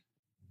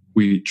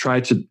 We try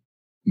to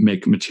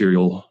make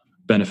material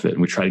benefit,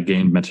 and we try to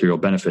gain material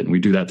benefit, and we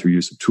do that through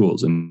use of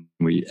tools, and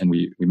we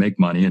make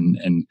money,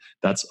 and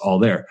that's all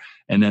there.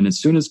 And then as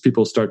soon as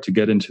people start to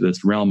get into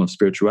this realm of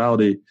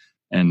spirituality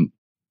and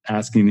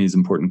asking these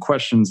important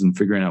questions and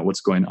figuring out what's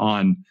going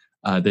on,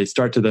 they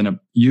start to then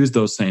use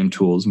those same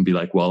tools and be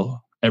like,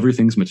 well,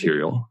 everything's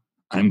material.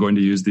 I'm going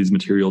to use these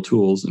material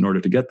tools in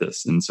order to get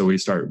this. And so we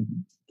start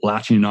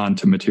latching on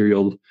to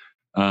material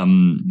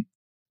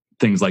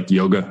things like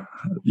yoga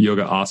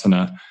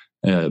asana,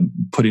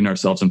 putting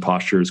ourselves in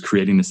postures,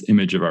 creating this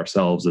image of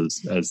ourselves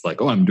as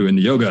like, oh, I'm doing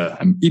the yoga,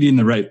 I'm eating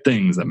the right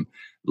things, I'm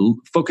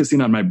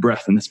focusing on my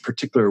breath in this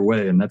particular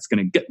way, and that's going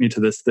to get me to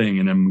this thing,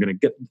 and I'm going to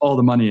get all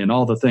the money and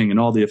all the thing and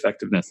all the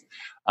effectiveness,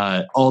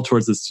 all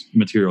towards this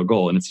material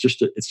goal. And it's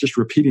just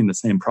repeating the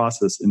same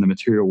process in the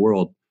material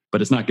world,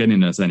 but it's not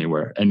getting us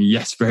anywhere. And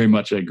yes, very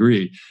much I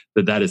agree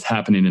that is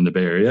happening in the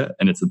Bay Area,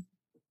 and it's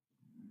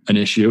an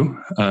issue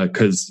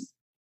because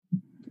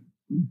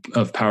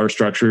of power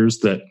structures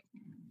that,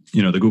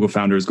 the Google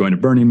founder is going to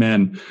Burning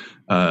Man,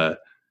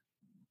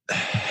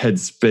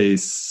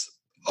 Headspace,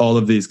 all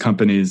of these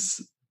companies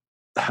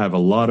have a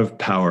lot of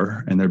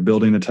power, and they're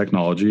building the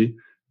technology,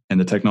 and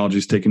the technology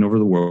is taking over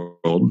the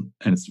world,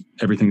 and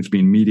everything's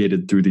being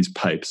mediated through these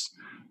pipes.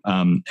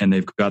 And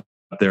they've got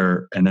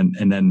their, and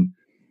then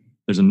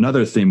there's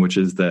another theme, which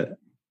is that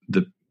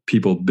the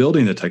people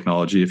building the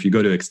technology, if you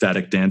go to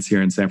Ecstatic Dance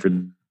here in San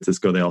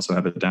Francisco, they also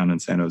have it down in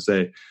San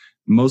Jose.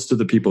 Most of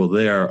the people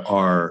there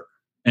are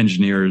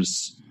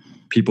engineers,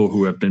 people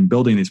who have been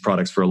building these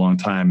products for a long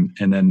time,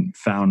 and then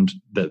found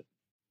that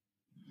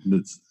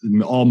it's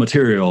all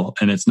material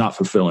and it's not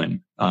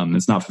fulfilling.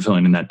 It's not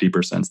fulfilling in that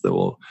deeper sense that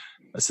will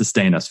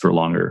sustain us for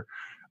longer.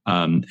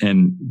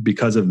 And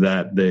because of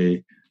that,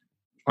 they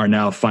are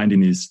now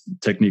finding these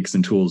techniques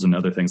and tools and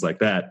other things like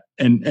that.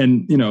 And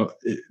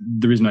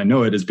the reason I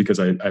know it is because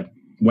I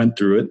went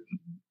through it.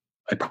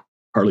 I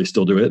partly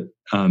still do it.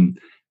 And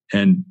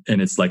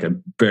it's like a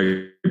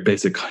very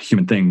basic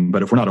human thing.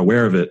 But if we're not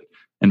aware of it,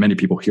 and many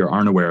people here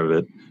aren't aware of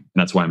it, and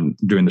that's why I'm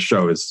doing the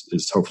show,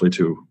 is hopefully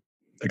to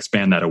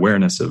expand that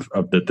awareness of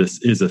that this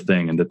is a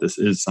thing, and that this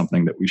is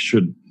something that we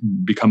should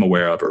become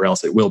aware of, or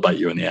else it will bite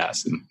you in the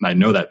ass. And I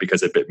know that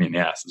because it bit me in the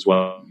ass as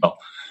well.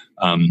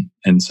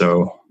 And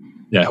so,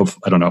 yeah,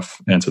 I don't know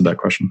if I answered that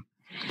question.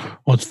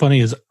 What's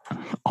funny is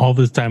all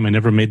this time I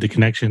never made the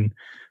connection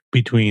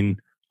between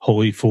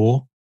holy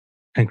fool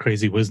and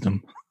crazy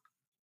wisdom.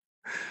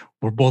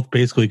 We're both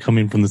basically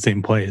coming from the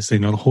same place. The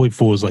holy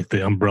fool is like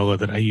the umbrella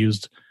that I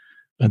use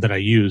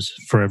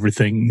for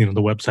everything.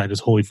 The website is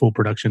Holy Fool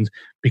Productions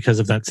because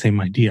of that same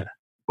idea.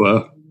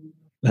 Well,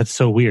 that's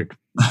so weird.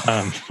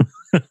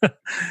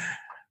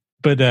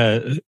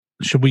 But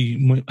should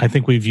we? I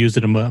think we've used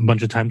it a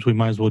bunch of times. We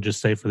might as well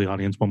just say for the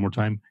audience one more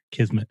time: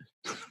 Kismet.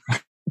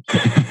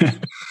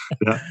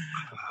 Yeah.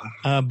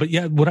 But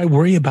yeah, what I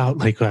worry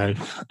about,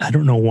 I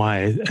don't know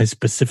why I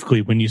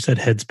specifically, when you said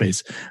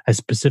Headspace, I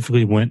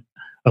specifically went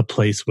a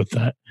place with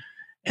that.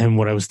 And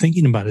what I was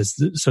thinking about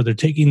is, so they're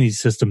taking these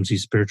systems,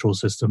 these spiritual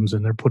systems,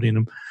 and they're putting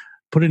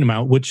them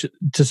out, which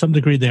to some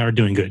degree they are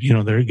doing good.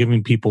 They're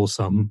giving people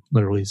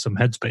literally some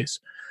headspace.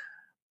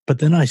 But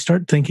then I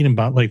start thinking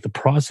about the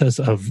process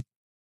of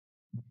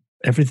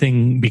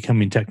everything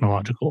becoming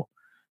technological,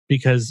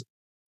 because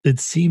it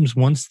seems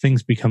once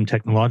things become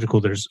technological,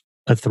 there's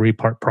a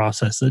 3-part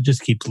process that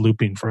just keeps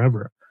looping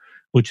forever,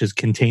 which is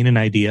contain an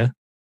idea,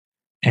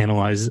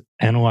 analyze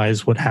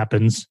what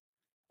happens,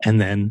 and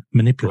then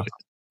manipulate.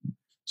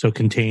 So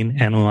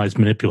contain, analyze,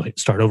 manipulate.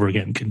 Start over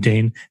again.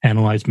 Contain,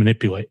 analyze,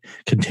 manipulate.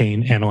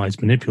 Contain,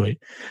 analyze,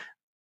 manipulate.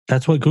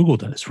 That's what Google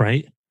does,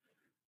 right?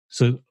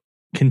 So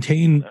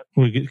contain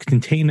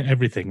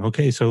everything.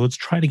 Okay, so let's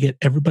try to get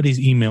everybody's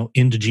email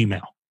into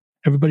Gmail.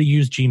 Everybody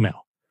use Gmail.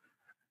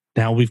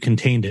 Now we've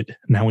contained it.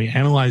 Now we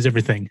analyze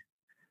everything.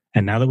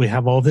 And now that we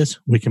have all this,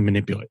 we can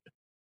manipulate.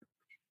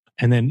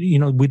 And then,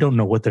 we don't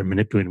know what they're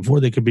manipulating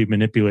for. They could be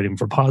manipulating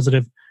for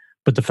positive,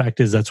 but the fact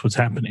is that's what's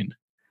happening.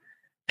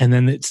 And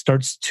then it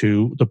starts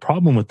to, the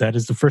problem with that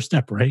is the first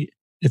step, right?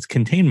 It's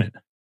containment.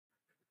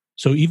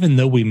 So even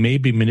though we may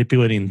be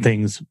manipulating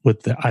things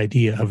with the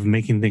idea of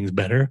making things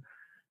better,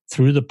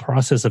 through the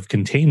process of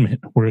containment,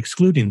 we're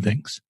excluding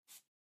things.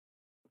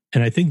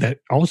 And I think that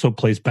also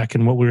plays back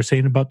in what we were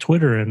saying about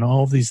Twitter and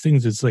all of these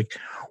things. It's like,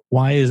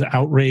 why is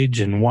outrage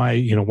and why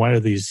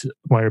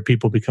are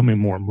people becoming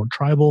more and more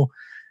tribal?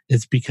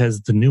 It's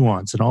because the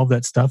nuance and all of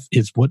that stuff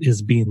is what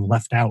is being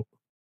left out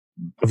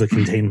of the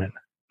containment.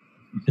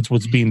 It's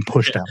what's being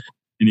pushed out.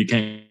 And you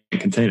can't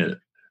contain it.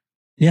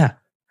 Yeah,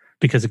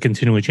 because it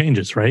continually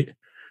changes, right?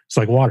 It's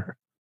like water.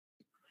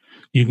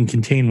 You can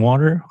contain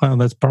water. Well,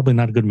 that's probably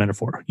not a good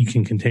metaphor. You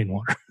can contain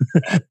water.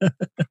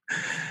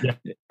 Yeah.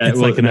 It's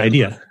like an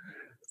idea.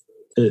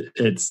 And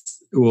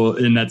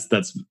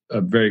that's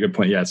a very good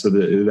point. Yeah. So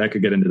that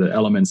could get into the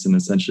elements, and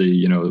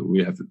essentially,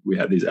 we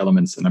have these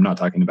elements, and I'm not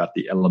talking about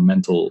the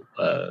elemental,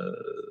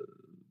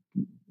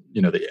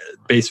 the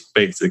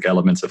basic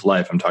elements of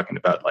life. I'm talking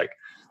about like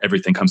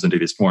everything comes into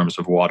these forms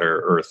of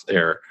water, earth,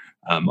 air,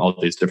 all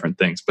these different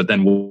things. But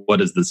then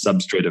what is the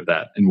substrate of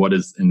that? And what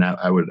is in that?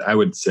 I would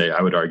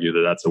argue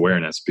that that's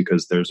awareness,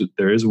 because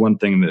there is one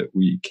thing that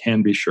we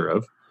can be sure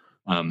of.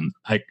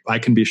 I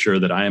can be sure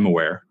that I am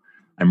aware.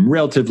 I'm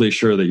relatively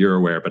sure that you're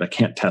aware, but I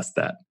can't test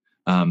that.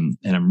 And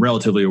I'm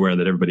relatively aware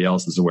that everybody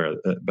else is aware,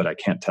 but I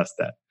can't test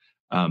that.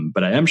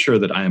 But I am sure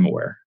that I am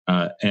aware.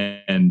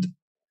 And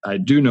I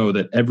do know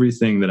that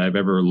everything that I've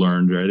ever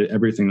learned, or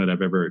everything that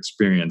I've ever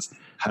experienced,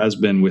 has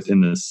been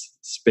within this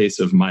space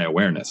of my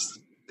awareness.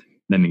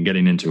 Then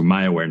getting into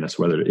my awareness,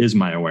 whether it is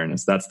my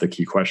awareness, that's the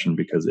key question.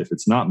 Because if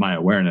it's not my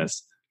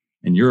awareness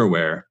and you're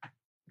aware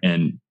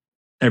and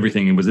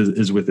everything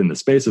is within the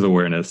space of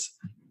awareness,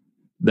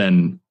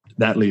 then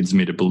that leads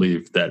me to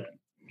believe that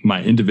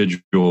my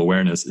individual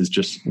awareness is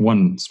just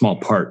one small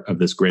part of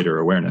this greater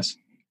awareness.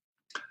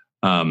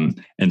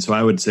 And so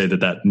I would say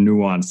that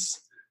nuance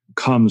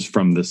comes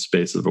from this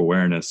space of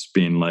awareness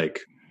being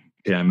like,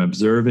 okay, I'm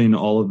observing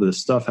all of this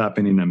stuff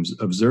happening. I'm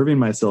observing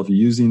myself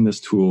using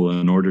this tool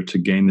in order to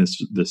gain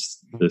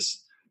this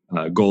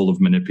goal of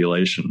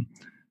manipulation.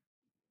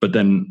 But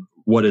then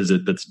what is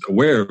it that's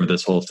aware of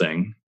this whole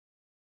thing?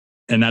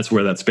 And that's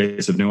where that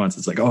space of nuance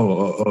is like,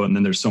 oh, and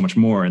then there's so much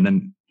more. And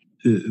then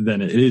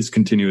it is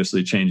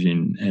continuously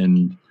changing,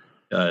 and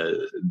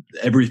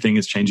everything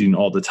is changing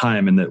all the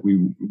time. And that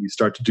we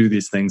start to do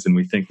these things and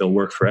we think they'll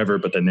work forever,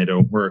 but then they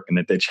don't work, and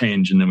that they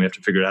change, and then we have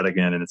to figure it out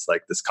again. And it's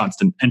like this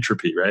constant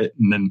entropy, right?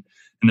 And then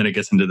it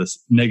gets into this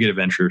negative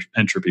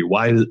entropy.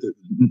 Why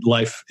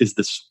life is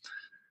this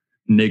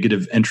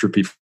negative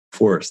entropy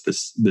force,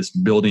 this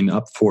building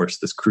up force,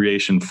 this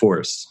creation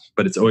force,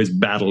 but it's always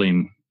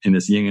battling in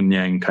this yin and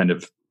yang kind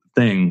of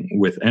thing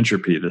with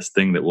entropy, this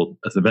thing that will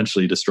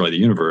eventually destroy the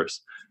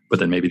universe, but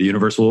then maybe the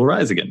universe will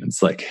arise again.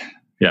 It's like,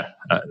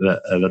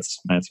 that's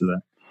my answer to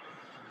that.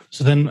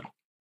 So then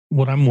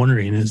what I'm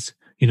wondering is,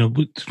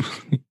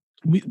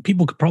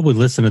 people could probably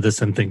listen to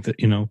this and think that,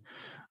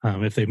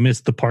 if they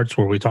missed the parts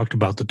where we talked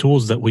about the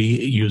tools that we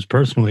use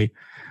personally,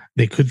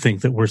 they could think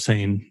that we're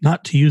saying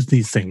not to use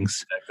these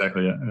things.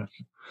 Exactly. Yeah.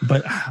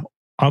 But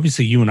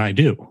obviously you and I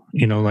do,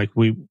 like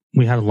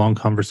we had a long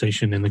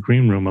conversation in the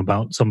green room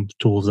about some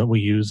tools that we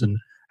use and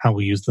how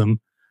we use them.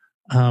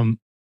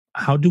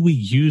 How do we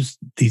use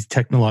these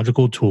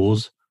technological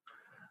tools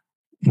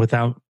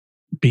without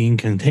being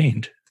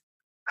contained?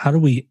 How do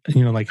we,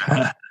 in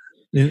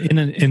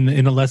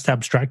a less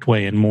abstract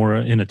way and more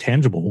in a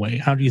tangible way,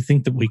 how do you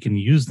think that we can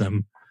use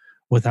them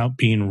without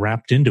being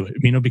wrapped into it?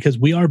 Because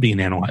we are being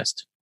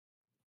analyzed.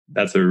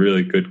 That's a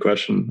really good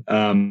question.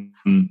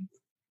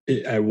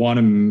 I want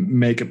to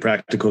make it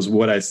practical. As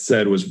what I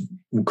said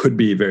could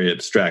be very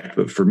abstract,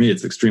 but for me,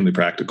 it's extremely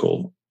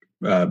practical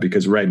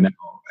because right now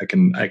I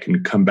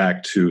can come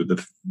back to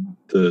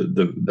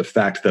the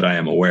fact that I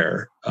am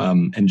aware,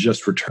 and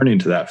just returning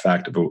to that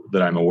fact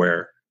that I'm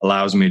aware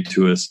allows me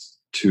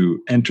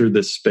to enter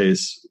this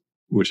space,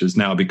 which has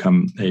now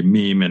become a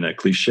meme and a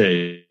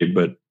cliche,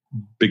 but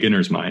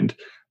beginner's mind,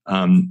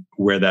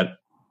 where that,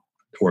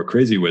 or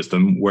crazy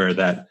wisdom, where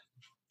that,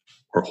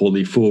 or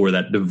holy fool, where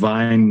that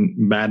divine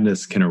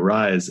madness can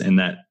arise, and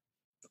that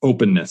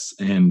openness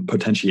and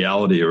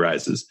potentiality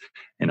arises.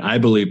 And I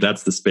believe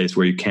that's the space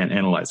where you can't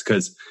analyze,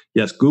 because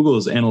yes, Google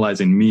is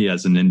analyzing me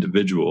as an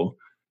individual.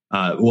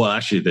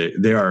 Actually,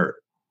 they are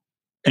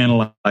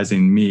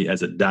analyzing me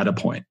as a data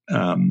point.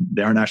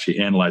 They aren't actually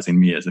analyzing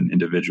me as an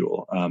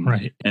individual.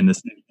 Right. And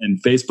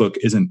Facebook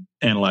isn't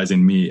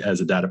analyzing me as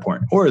a data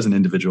point or as an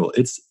individual.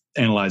 It's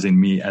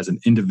analyzing me as an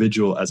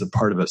individual, as a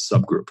part of a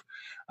subgroup.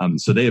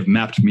 So they have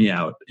mapped me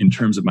out in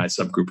terms of my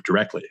subgroup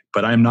directly,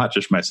 but I'm not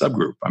just my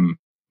subgroup. I'm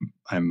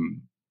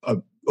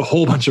a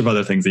whole bunch of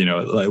other things.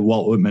 Like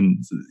Walt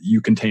Whitman,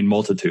 you contain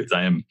multitudes.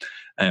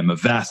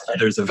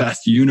 There's a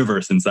vast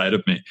universe inside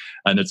of me,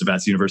 and there's a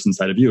vast universe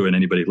inside of you, and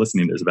anybody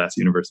listening, there's a vast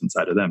universe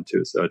inside of them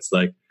too. So it's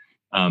like,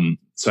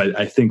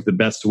 I think the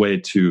best way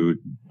to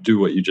do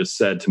what you just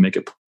said, to make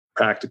it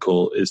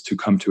practical, is to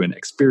come to an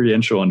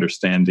experiential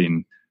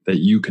understanding that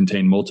you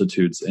contain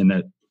multitudes, and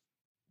that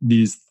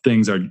these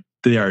things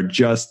are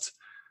just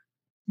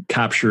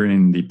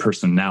capturing the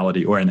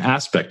personality or an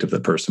aspect of the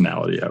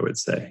personality, I would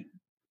say.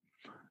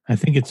 I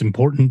think it's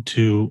important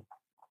to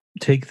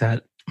take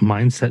that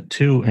mindset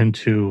too, and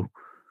to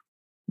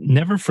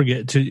never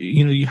forget to,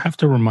 you have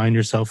to remind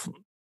yourself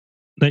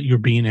that you're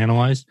being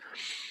analyzed,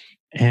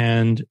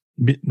 and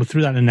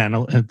through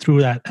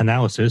that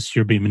analysis,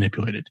 you're being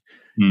manipulated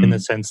in the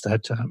sense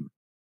that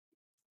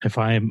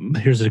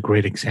here's a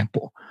great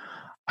example.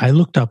 I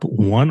looked up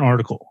one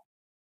article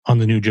on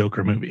the new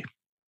Joker movie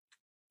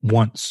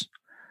once,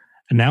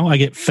 and now I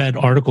get fed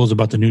articles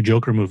about the new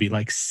Joker movie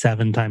like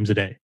 7 times a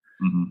day.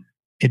 Mm-hmm.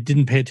 It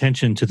didn't pay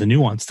attention to the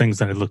nuanced things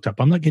that I looked up.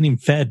 I'm not getting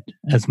fed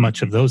as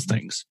much of those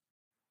things.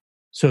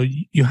 So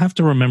you have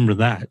to remember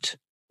that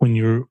when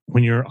you're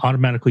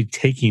automatically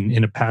taking,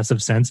 in a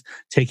passive sense,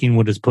 taking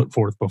what is put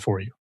forth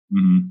before you.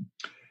 Mm-hmm.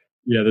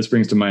 Yeah, this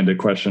brings to mind a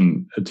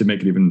question to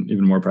make it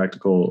even more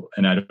practical.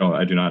 And I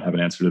do not have an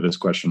answer to this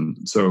question.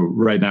 So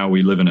right now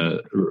we live in a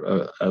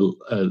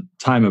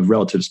time of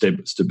relative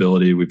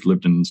stability. We've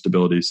lived in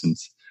stability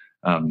since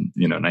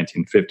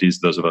 1950s.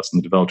 Those of us in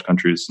the developed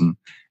countries,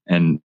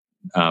 and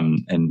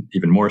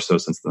even more so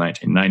since the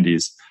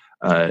 1990s.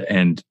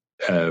 And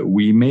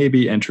we may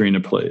be entering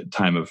a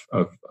time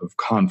of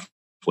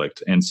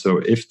conflict. And so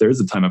if there's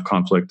a time of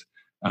conflict,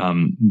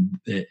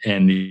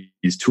 and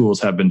these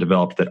tools have been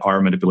developed that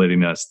are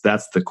manipulating us,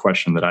 that's the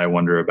question that I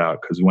wonder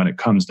about. Because when it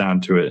comes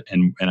down to it,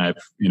 and I've,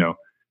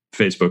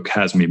 Facebook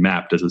has me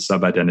mapped as a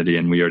sub-identity,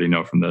 and we already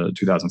know from the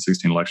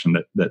 2016 election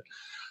that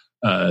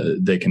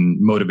they can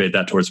motivate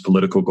that towards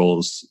political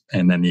goals.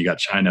 And then you got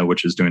China,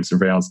 which is doing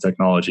surveillance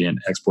technology and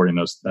exporting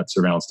that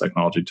surveillance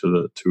technology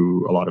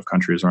to a lot of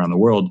countries around the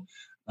world.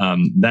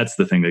 That's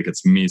the thing that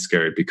gets me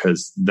scared,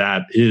 because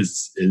that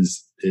is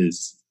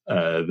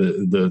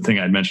the thing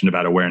I'd mentioned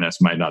about awareness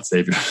might not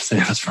save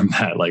us from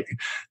that. Like,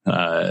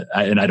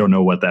 I don't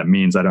know what that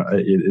means.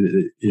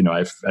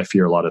 I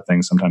fear a lot of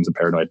things. Sometimes I'm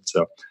paranoid.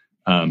 So,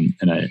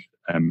 and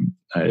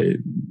I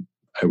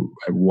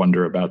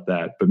wonder about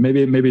that. But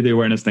maybe the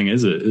awareness thing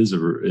is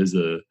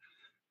a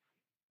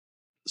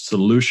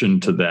solution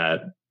to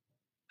that,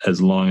 as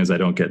long as I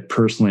don't get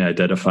personally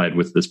identified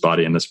with this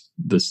body and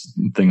this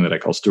thing that I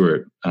call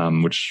Stewart,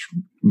 which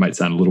might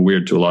sound a little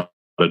weird to a lot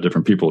of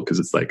different people, because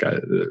it's like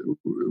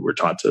we're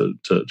taught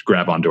to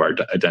grab onto our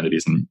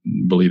identities and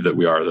believe that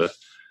we are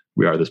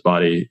this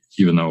body,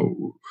 even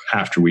though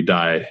after we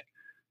die,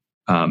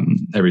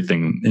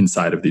 everything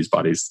inside of these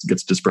bodies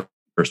gets dispersed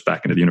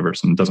back into the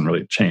universe and doesn't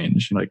really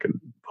change. Like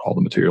all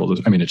the materials,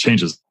 it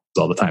changes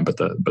all the time, but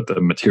the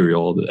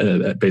material,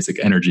 the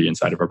basic energy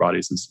inside of our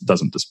bodies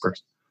doesn't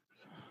disperse.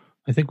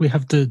 I think we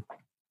have to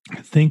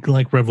think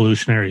like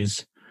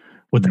revolutionaries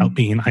without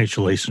being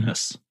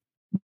isolationists,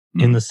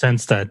 in the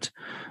sense that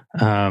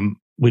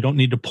we don't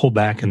need to pull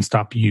back and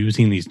stop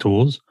using these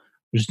tools.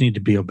 We just need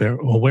to be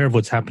aware of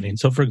what's happening.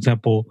 So, for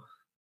example,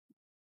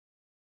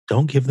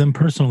 don't give them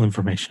personal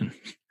information.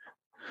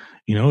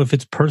 If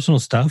it's personal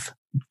stuff,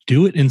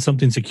 do it in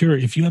something secure.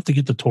 If you have to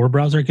get the Tor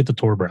browser, get the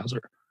Tor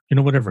browser,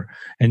 whatever.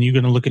 And you're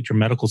going to look at your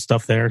medical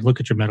stuff there, look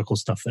at your medical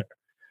stuff there.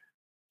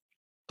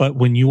 But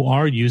when you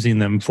are using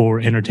them for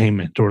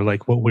entertainment, or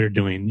like what we're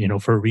doing,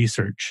 for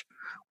research,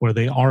 where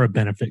they are a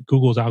benefit,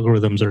 Google's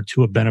algorithms are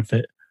to a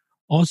benefit.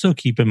 Also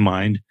keep in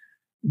mind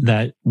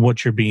that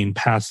what you're being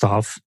passed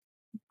off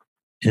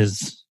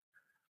is,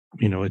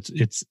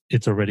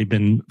 it's already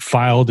been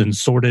filed and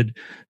sorted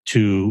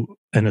to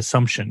an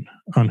assumption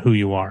on who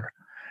you are.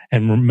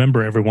 And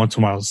remember, every once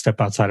in a while, to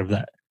step outside of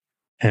that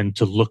and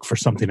to look for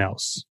something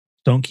else.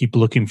 Don't keep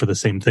looking for the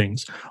same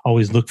things.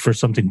 Always look for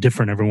something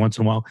different every once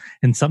in a while.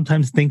 And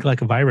sometimes think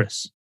like a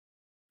virus.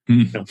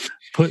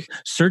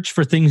 Search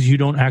for things you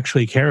don't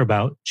actually care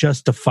about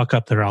just to fuck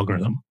up their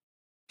algorithm.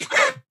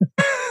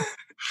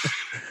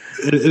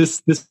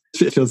 This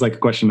feels like a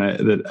question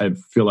that I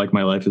feel like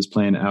my life is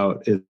playing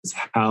out, is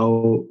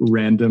how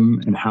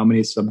random and how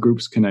many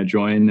subgroups can I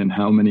join, and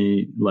how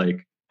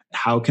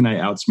can I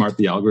outsmart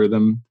the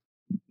algorithm,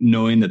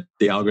 knowing that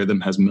the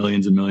algorithm has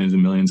millions and millions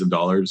and millions of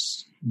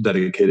dollars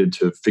dedicated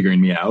to figuring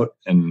me out.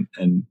 And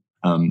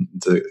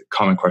it's a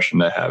common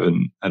question I have,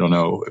 and I don't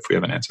know if we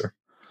have an answer.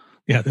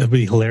 Yeah, that'd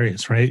be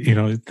hilarious, right?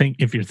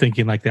 If you're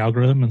thinking like the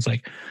algorithm, it's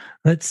like,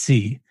 let's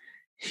see,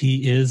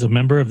 he is a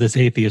member of this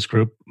atheist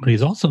group, but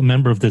he's also a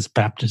member of this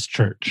Baptist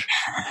church.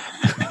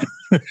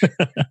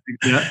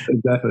 Yeah,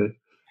 exactly.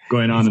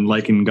 Going on and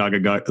liking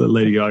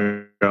Lady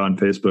Gaga on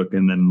Facebook,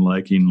 and then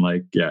liking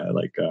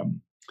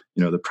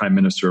the Prime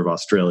Minister of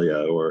Australia,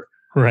 or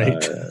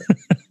right,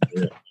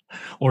 yeah.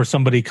 Or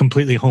somebody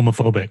completely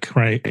homophobic,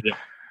 right?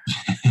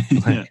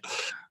 Yeah.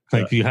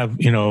 You have,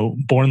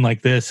 born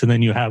like this, and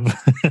then you have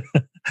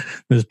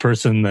this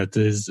person that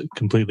is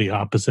completely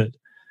opposite,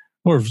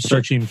 or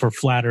searching for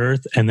flat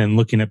Earth and then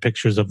looking at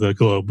pictures of the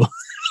globe.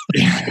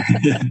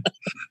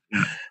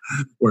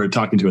 Or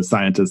talking to a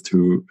scientist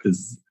who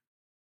is,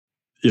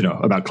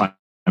 about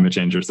climate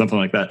change or something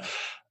like that.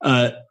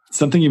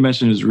 Something you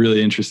mentioned is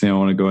really interesting. I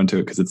want to go into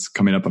it because it's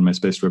coming up on my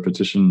spaced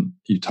repetition.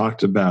 You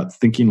talked about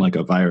thinking like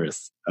a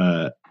virus,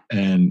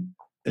 and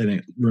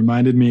it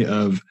reminded me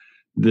of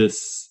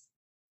this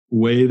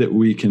way that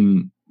we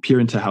can peer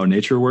into how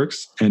nature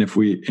works. And if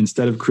we,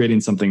 instead of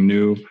creating something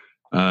new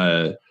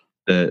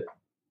that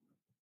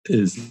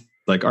is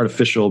like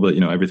artificial, but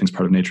everything's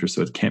part of nature,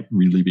 so it can't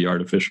really be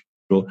artificial,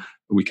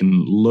 we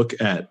can look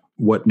at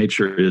what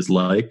nature is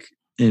like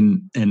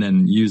and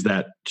then use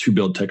that to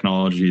build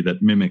technology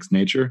that mimics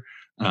nature.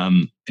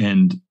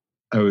 And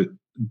I've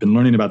been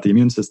learning about the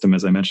immune system,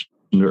 as I mentioned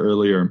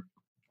earlier,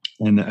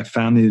 and I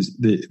found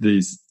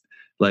these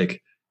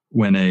like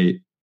when a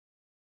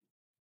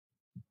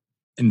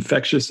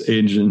infectious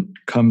agent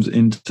comes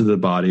into the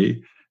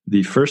body,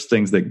 the first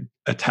things that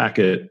attack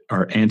it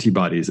are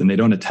antibodies, and they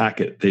don't attack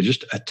it. They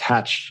just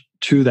attach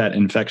to that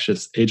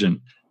infectious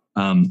agent,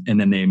 and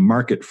then they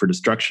mark it for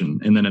destruction.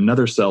 And then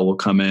another cell will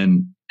come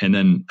in and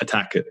then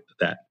attack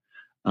that.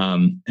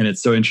 And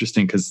it's so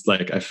interesting because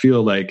like I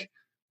feel like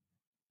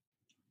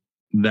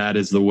that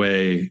is the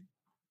way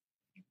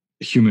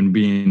human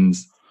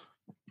beings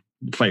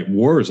fight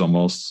wars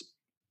almost.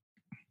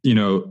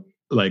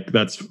 Like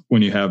that's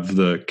when you have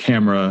the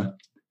camera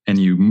and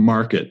you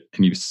mark it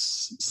and you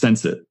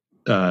sense it,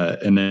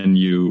 and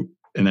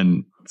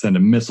then send a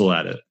missile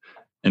at it.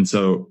 And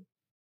so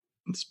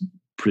it's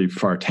pretty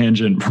far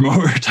tangent from what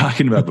we were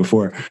talking about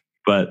before,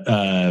 but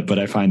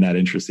I find that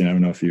interesting. I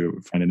don't know if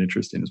you find it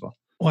interesting as well.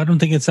 Well, I don't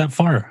think it's that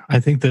far. I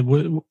think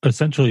that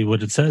essentially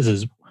what it says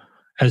is,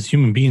 as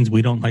human beings,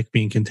 we don't like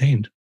being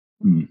contained.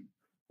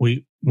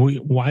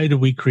 Why do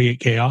we create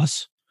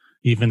chaos?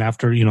 Even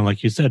after,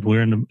 like you said,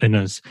 we're in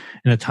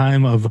a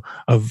time of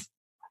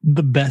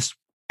the best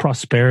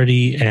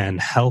prosperity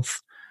and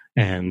health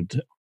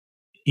and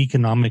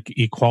economic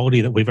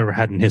equality that we've ever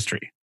had in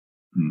history.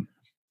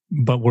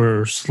 But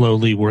we're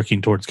slowly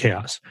working towards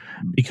chaos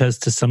because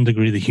to some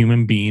degree, the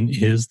human being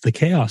is the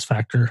chaos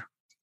factor.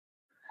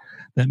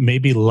 That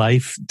maybe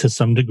life to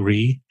some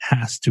degree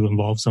has to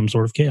involve some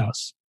sort of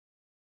chaos.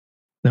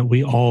 That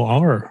we all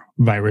are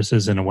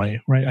viruses in a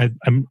way, right?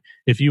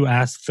 If you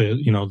ask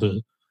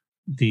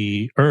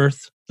the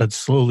earth that's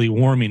slowly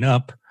warming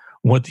up,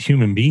 what the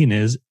human being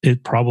is,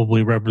 it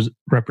probably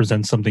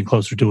represents something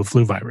closer to a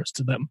flu virus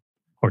to them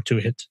or to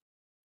it.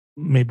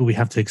 Maybe we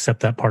have to accept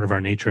that part of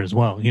our nature as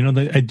well.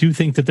 I do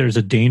think that there's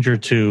a danger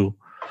to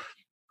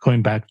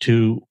going back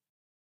to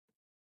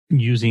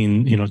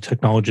using,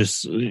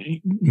 technologists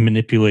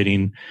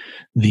manipulating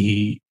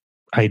the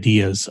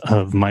ideas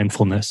of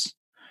mindfulness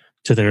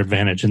to their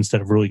advantage instead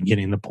of really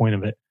getting the point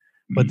of it.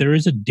 But there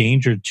is a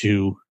danger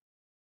to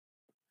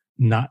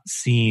not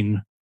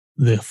seeing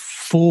the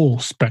full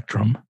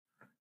spectrum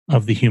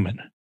of the human,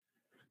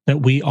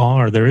 that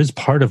there is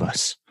part of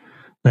us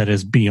that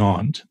is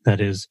beyond,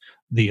 that is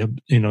the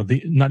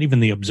not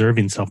even the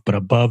observing self, but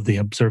above the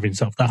observing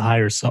self, the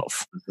higher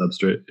self. The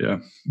substrate, yeah.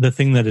 The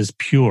thing that is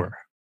pure.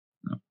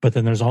 Yeah. But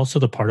then there's also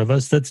the part of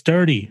us that's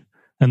dirty,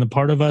 and the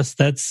part of us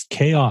that's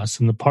chaos,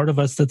 and the part of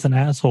us that's an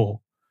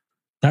asshole.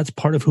 That's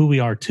part of who we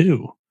are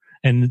too.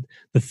 And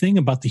the thing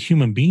about the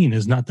human being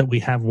is not that we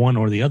have one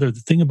or the other.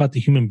 The thing about the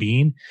human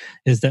being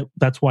is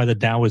that's why the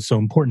Tao is so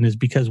important, is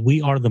because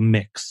we are the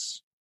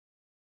mix.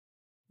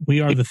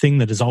 We are the thing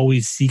that is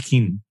always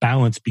seeking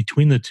balance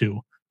between the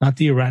two, not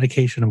the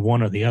eradication of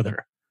one or the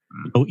other.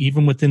 So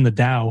even within the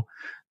Tao,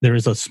 there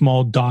is a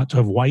small dot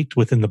of white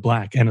within the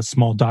black and a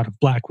small dot of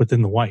black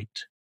within the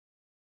white,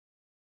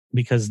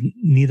 because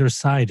neither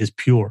side is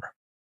pure.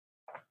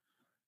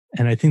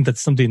 And I think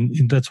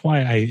that's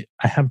why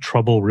I have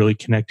trouble really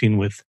connecting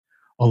with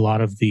a lot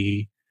of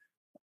the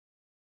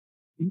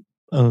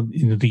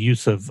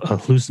use of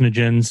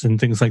hallucinogens and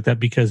things like that,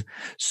 because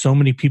so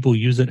many people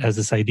use it as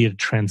this idea to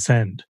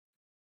transcend.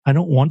 I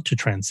don't want to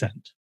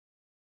transcend.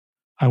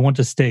 I want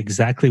to stay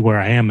exactly where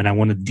I am, and I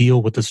want to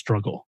deal with the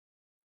struggle,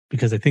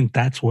 because I think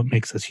that's what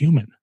makes us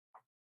human.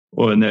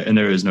 Well, and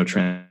there is no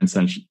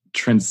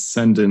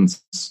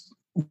transcendence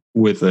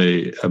with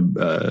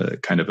a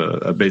kind of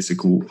a basic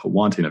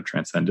wanting of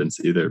transcendence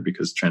either,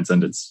 because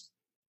transcendence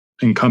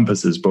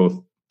encompasses both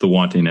the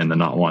wanting and the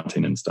not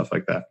wanting and stuff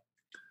like that.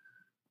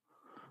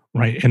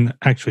 Right. And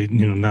actually,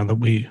 now that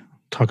we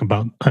talk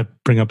about,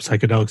 bring up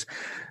psychedelics,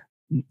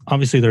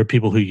 obviously there are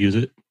people who use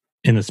it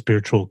in a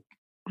spiritually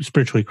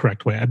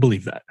correct way. I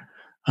believe that.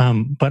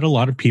 But a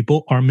lot of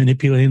people are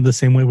manipulating the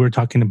same way we're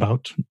talking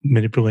about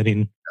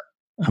manipulating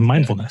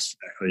mindfulness.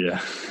 Yeah.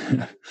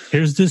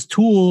 Here's this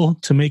tool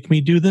to make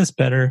me do this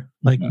better.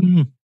 Like,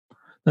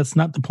 that's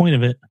not the point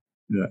of it.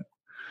 Yeah.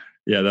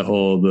 Yeah.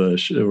 We're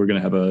going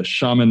to have a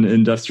shaman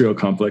industrial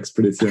complex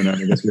pretty soon. I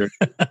guess we're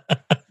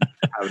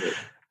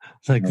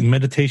it's like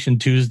meditation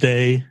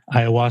Tuesday,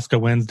 ayahuasca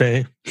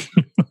Wednesday.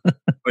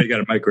 Well, you got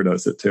to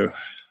microdose it too.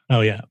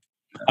 Oh yeah.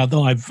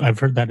 Although I've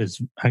heard that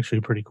is actually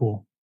pretty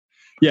cool.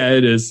 Yeah,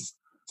 it is.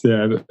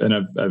 Yeah. And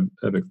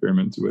I've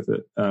experimented with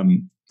it.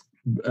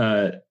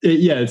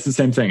 It's the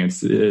same thing.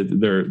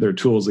 They're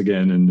tools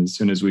again, and as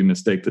soon as we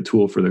mistake the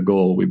tool for the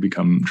goal, we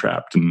become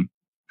trapped and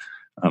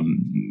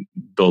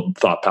build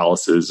thought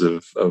palaces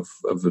of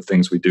the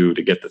things we do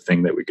to get the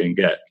thing that we can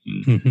get,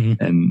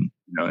 and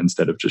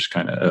instead of just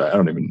kind of, I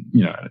don't even,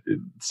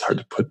 it's hard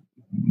to put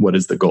what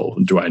is the goal?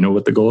 Do I know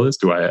what the goal is?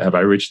 Have I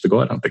reached the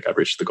goal? I don't think I've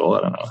reached the goal.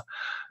 I don't know.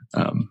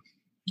 I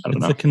don't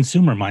know. The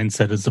consumer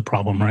mindset is the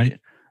problem, right?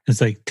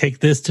 It's like, take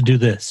this to do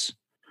this.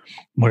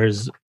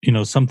 Whereas,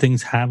 some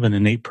things have an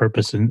innate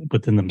purpose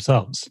within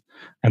themselves.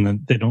 And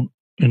then they don't,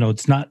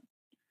 it's not,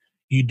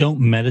 you don't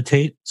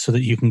meditate so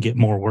that you can get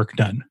more work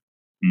done.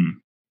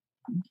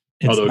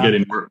 Although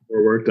getting more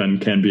work done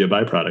can be a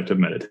byproduct of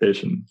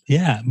meditation.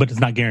 Yeah, but it's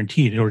not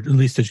guaranteed, or at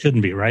least it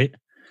shouldn't be, right?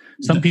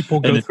 Some people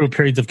go through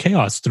periods of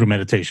chaos through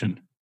meditation.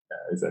 Yeah,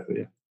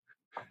 exactly.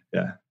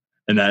 Yeah.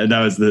 And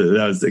that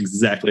was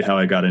exactly how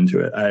I got into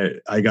it.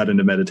 I got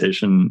into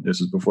meditation.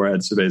 This was before I had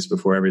Subase,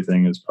 before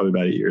everything. It was probably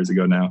about 8 years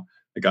ago now.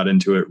 I got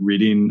into it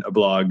reading a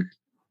blog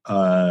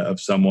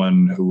of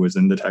someone who was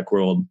in the tech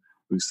world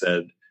who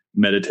said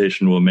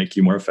meditation will make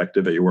you more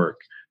effective at your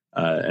work.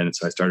 And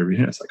so I started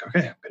reading it. I was like,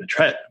 okay, I'm going to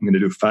try it. I'm going to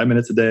do 5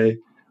 minutes a day.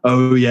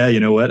 Oh yeah, you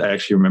know what? I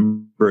actually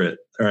remember it.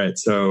 All right,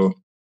 so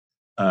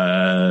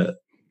I'm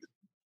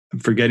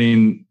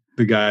forgetting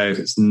the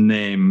guy's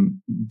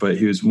name, but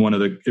he was one of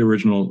the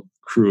original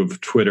crew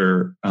of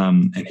Twitter,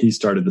 and he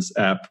started this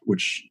app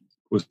which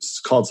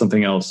was called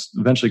something else,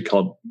 eventually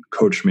called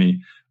Coach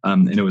Me,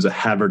 and it was a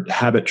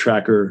habit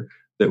tracker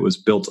that was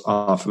built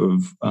off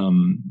of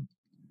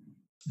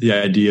the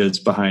ideas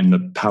behind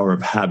The Power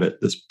of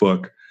Habit, this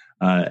book.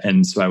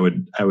 And so I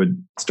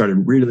would start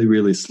really,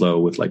 really slow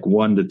with like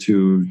 1 to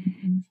 2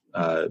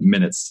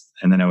 minutes,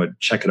 and then I would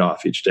check it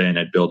off each day, and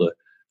I'd build a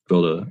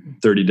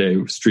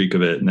 30-day streak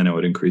of it, and then I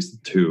would increase to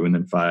 2 and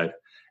then 5.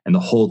 And the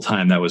whole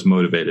time that was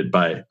motivated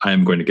by, I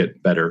am going to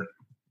get better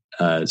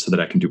so that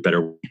I can do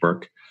better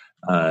work.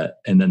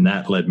 And then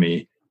that led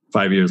me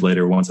 5 years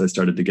later, once I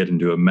started to get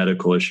into a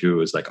medical issue, it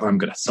was like, oh, I'm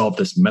going to solve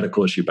this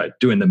medical issue by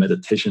doing the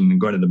meditation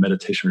and going to the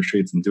meditation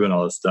retreats and doing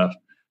all this stuff.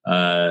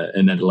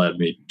 And then it led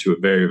me to a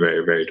very,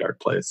 very, very dark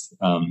place.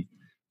 That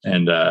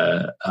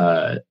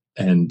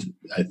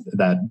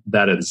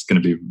is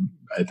going to be,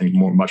 I think,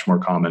 much more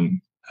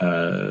common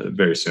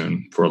very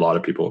soon for a lot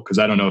of people. Because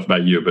I don't know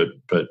about you,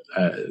 but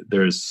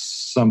there's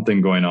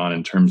something going on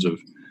in terms of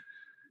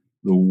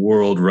the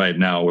world right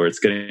now where it's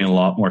getting a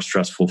lot more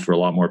stressful for a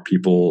lot more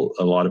people.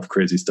 A lot of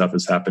crazy stuff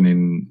is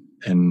happening,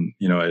 and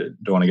I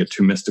don't want to get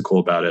too mystical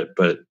about it,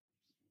 but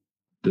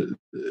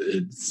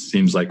it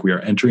seems like we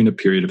are entering a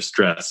period of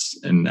stress.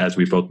 And as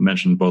we both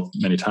mentioned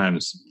many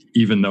times,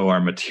 even though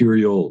our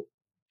material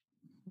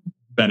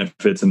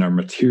benefits and our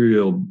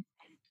material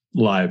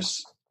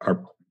lives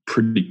are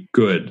pretty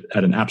good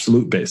at an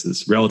absolute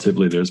basis,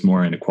 relatively there's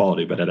more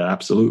inequality, but at an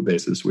absolute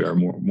basis, we are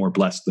more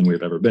blessed than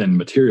we've ever been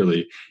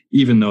materially.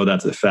 Even though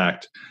that's a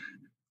fact,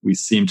 we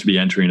seem to be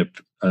entering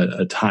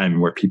a time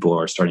where people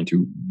are starting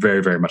to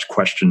very, very much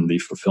question the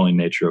fulfilling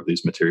nature of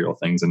these material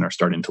things, and are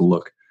starting to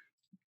look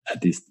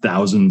at these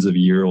thousands of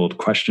year old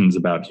questions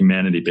about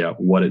humanity,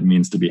 about what it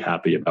means to be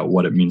happy, about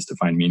what it means to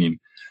find meaning.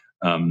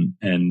 And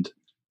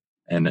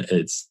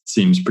it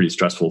seems pretty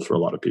stressful for a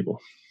lot of people.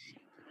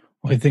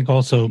 Well, I think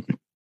also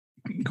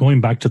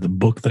going back to the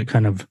book that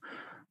kind of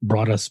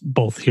brought us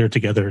both here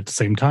together at the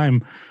same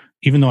time,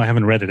 even though I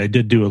haven't read it, I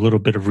did do a little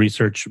bit of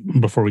research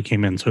before we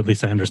came in. So at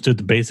least I understood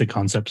the basic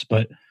concepts,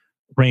 but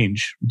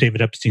Range,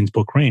 David Epstein's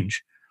book,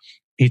 Range,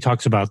 he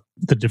talks about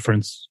the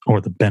difference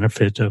or the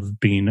benefit of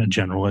being a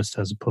generalist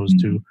as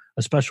opposed to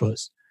a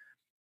specialist.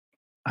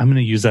 I'm going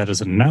to use that as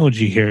an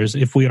analogy here. Is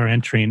if we are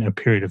entering a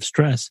period of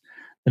stress,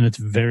 then it's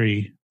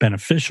very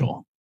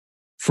beneficial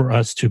for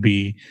us to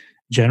be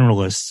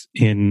generalists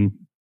in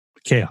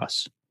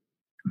chaos,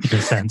 in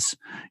a sense.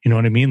 You know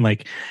what I mean?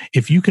 Like,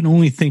 if you can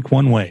only think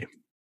one way,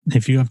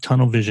 if you have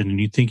tunnel vision and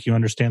you think you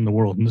understand the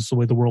world and this is the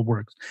way the world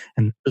works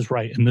and this is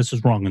right and this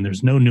is wrong and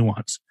there's no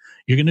nuance,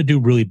 you're going to do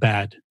really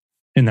bad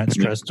in that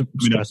stress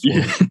world.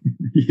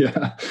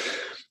 Yeah.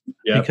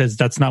 Because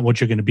that's not what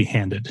you're going to be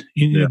handed.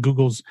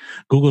 Google's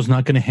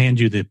not going to hand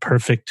you the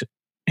perfect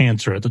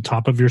answer at the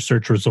top of your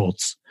search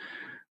results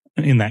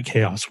in that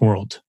chaos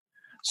world.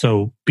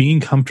 So being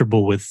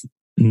comfortable with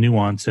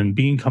nuance and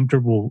being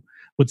comfortable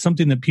with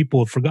something that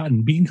people have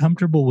forgotten, being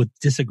comfortable with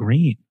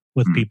disagreeing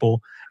with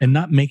people and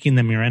not making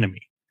them your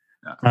enemy.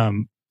 Yeah.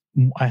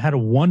 I had a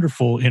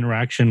wonderful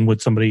interaction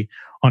with somebody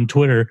on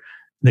Twitter.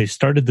 They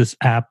started this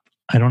app.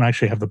 I don't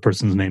actually have the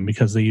person's name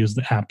because they use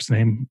the app's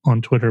name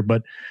on Twitter,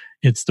 but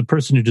it's the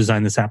person who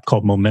designed this app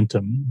called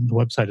Momentum. The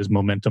website is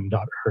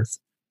momentum.earth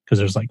because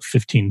there's like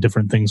 15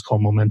 different things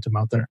called Momentum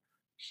out there.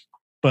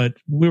 But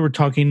we were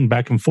talking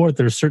back and forth.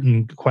 There's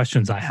certain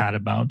questions I had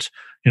about,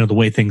 the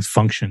way things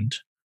functioned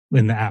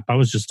in the app. I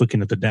was just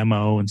looking at the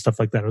demo and stuff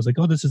like that. I was like,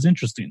 oh, this is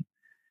interesting.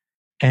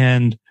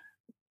 And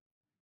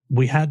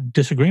we had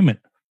disagreement.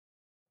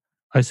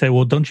 I say,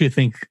 well, don't you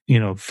think,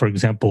 for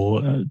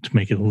example, to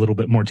make it a little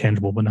bit more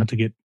tangible, but not to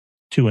get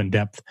too in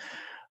depth,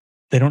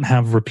 they don't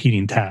have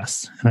repeating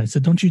tasks. And I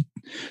said, don't you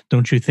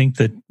think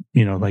that,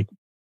 like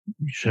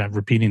you should have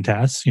repeating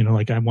tasks,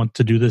 like I want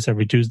to do this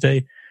every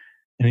Tuesday.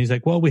 And he's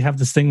like, well, we have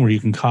this thing where you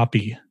can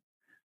copy.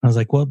 I was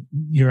like, well,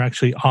 you're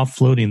actually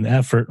offloading the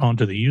effort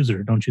onto the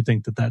user. Don't you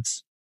think that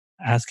that's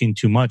asking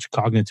too much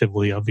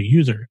cognitively of a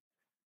user?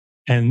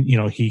 And,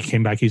 he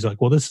came back, he's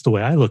like, well, this is the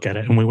way I look at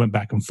it. And we went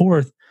back and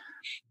forth.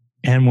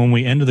 And when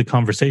we ended the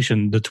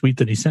conversation, the tweet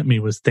that he sent me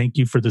was, thank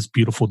you for this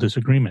beautiful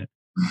disagreement.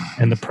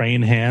 And the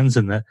praying hands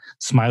and the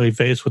smiley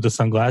face with the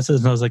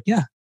sunglasses. And I was like,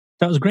 yeah,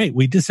 that was great.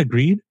 We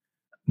disagreed,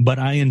 but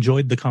I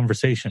enjoyed the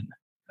conversation.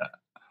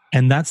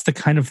 And that's the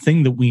kind of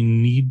thing that we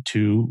need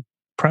to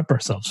prep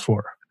ourselves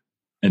for.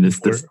 And it's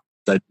this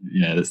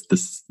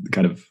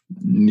kind of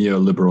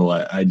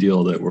neoliberal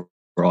ideal that we're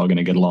all going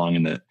to get along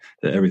and that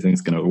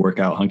everything's going to work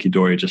out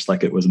hunky-dory, just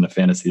like it was in the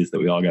fantasies that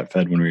we all got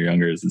fed when we were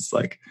younger. It's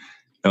like,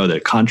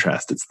 the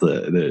contrast. It's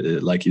the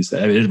like you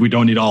said, I mean, we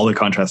don't need all the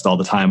contrast all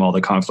the time, all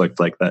the conflict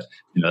like that.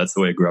 That's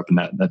the way I grew up, and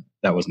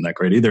that wasn't that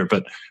great either.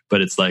 But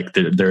it's like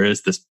there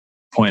is this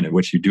point at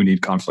which you do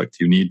need conflict.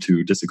 You need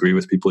to disagree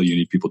with people. You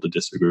need people to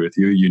disagree with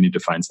you. You need to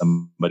find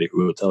somebody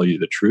who will tell you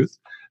the truth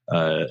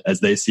as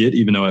they see it,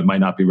 even though it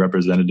might not be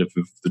representative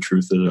of the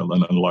truth in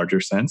a larger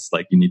sense.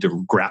 Like, you need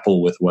to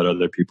grapple with what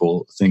other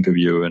people think of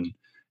you. And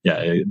yeah,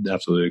 I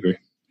absolutely agree.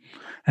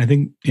 I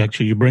think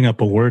actually you bring up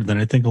a word that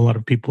I think a lot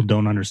of people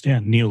don't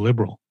understand: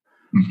 neoliberal.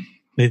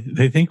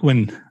 They think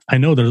I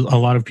know there's a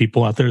lot of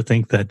people out there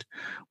think that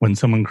when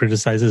someone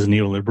criticizes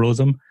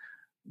neoliberalism,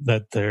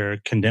 that they're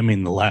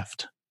condemning the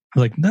left.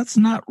 Like, that's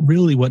not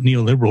really what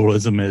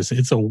neoliberalism is.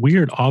 It's a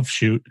weird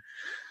offshoot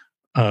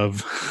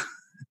of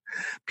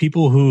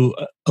people who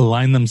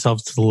align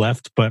themselves to the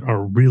left, but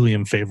are really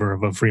in favor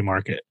of a free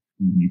market.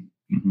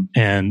 Mm-hmm. Mm-hmm.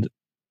 And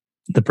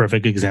the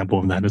perfect example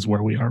of that is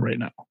where we are right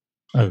now.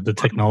 The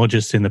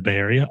technologists in the Bay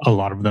Area, a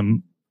lot of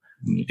them,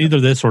 either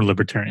this or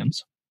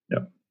libertarians.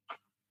 Yeah.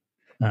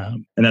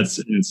 And it's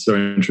so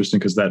interesting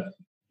because that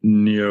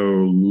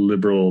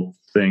neoliberal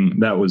thing,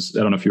 that was,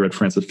 I don't know if you read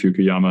Francis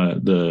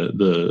Fukuyama,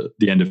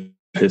 the End of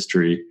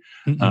History.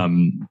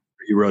 Mm-hmm.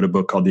 He wrote a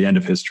book called The End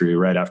of History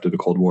right after the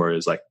Cold War.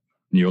 Is like,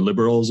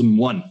 neoliberalism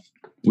won.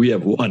 We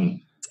have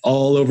won. It's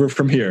all over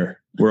from here.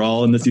 We're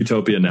all in this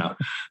utopia now.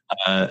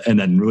 And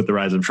then with the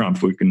rise of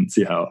Trump, we can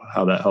see how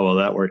well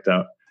that worked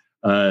out.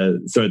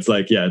 So it's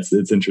like, yeah,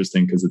 it's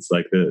interesting because it's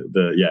like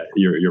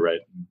you're right.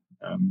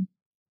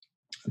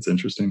 It's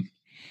interesting.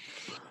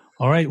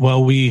 All right.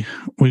 Well, we've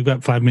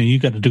got 5 minutes. You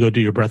got to go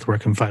do your breath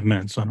work in 5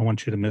 minutes. So I don't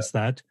want you to miss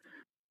that.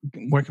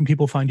 Where can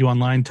people find you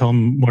online? Tell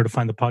them where to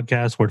find the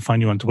podcast, where to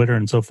find you on Twitter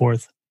and so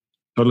forth.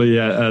 Totally.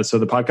 Yeah. So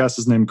the podcast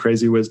is named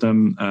Crazy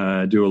Wisdom.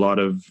 I do a lot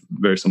of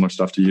very similar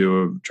stuff to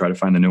you. Try to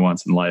find the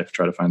nuance in life,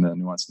 try to find the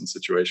nuance in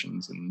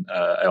situations. And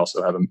I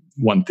also have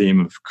one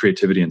theme of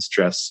creativity and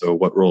stress. So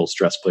what role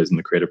stress plays in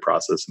the creative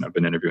process. And I've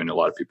been interviewing a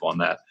lot of people on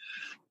that.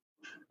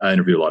 I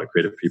interview a lot of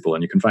creative people,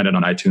 and you can find it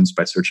on iTunes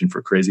by searching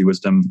for Crazy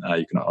Wisdom.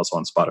 You can also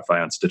on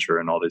Spotify, on Stitcher,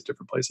 and all these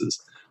different places.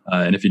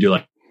 And if you do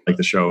like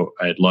the show,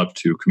 I'd love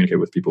to communicate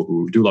with people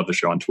who do love the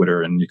show on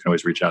Twitter, and you can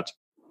always reach out to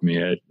me.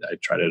 I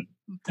try to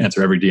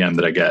answer every DM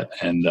that I get,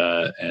 and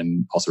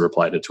also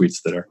reply to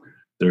tweets that are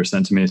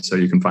sent to me. So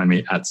you can find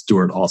me at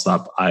Stewart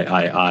Alsop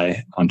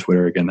III on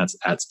Twitter. Again, that's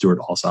at Stewart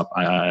Alsop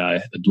III.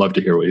 I'd love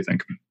to hear what you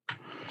think.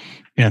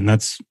 Yeah, and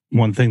that's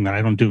one thing that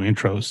I don't do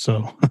intros.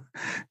 So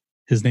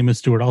his name is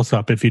Stewart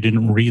Alsop, if you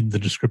didn't read the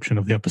description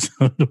of the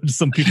episode, which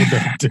some people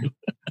don't do.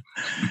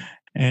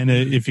 And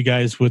if you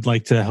guys would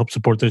like to help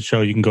support this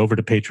show, you can go over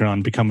to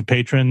Patreon, become a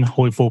patron,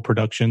 Holy Fool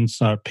Productions,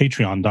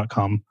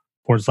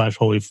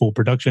 patreon.com/Holy Fool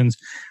Productions,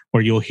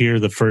 where you'll hear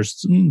the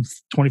first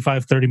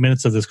 25, 30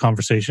 minutes of this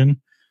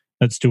conversation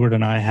that Stewart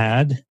and I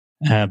had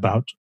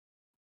about,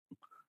 I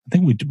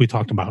think we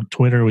talked about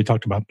Twitter, we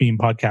talked about being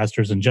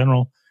podcasters in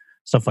general,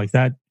 stuff like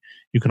that.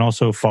 You can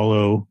also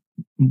follow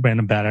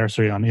Random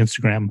Badassery on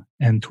Instagram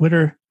and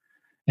Twitter.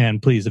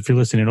 And please, if you're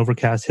listening in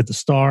Overcast, hit the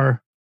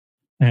star.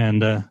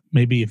 And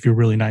maybe if you're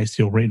really nice,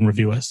 you'll rate and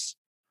review us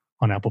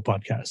on Apple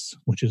Podcasts,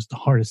 which is the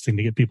hardest thing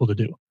to get people to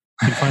do.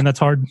 Do you find that's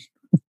hard?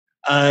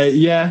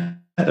 Yeah,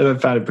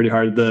 I've found it pretty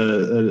hard.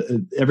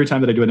 Every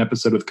time that I do an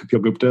episode with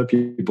Kapil Gupta,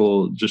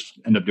 people just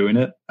end up doing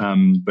it.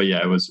 But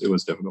yeah, it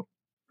was difficult.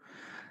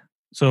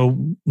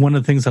 So one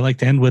of the things I like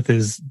to end with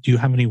is, do you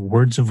have any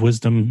words of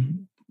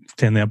wisdom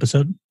to end the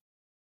episode?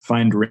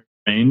 Find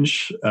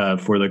range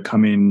for the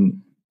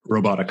coming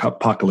robotic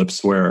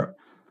apocalypse where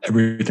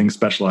everything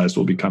specialized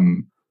will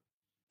become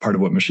part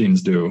of what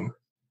machines do.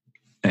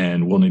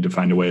 And we'll need to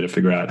find a way to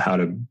figure out how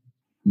to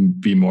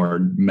be more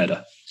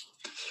meta.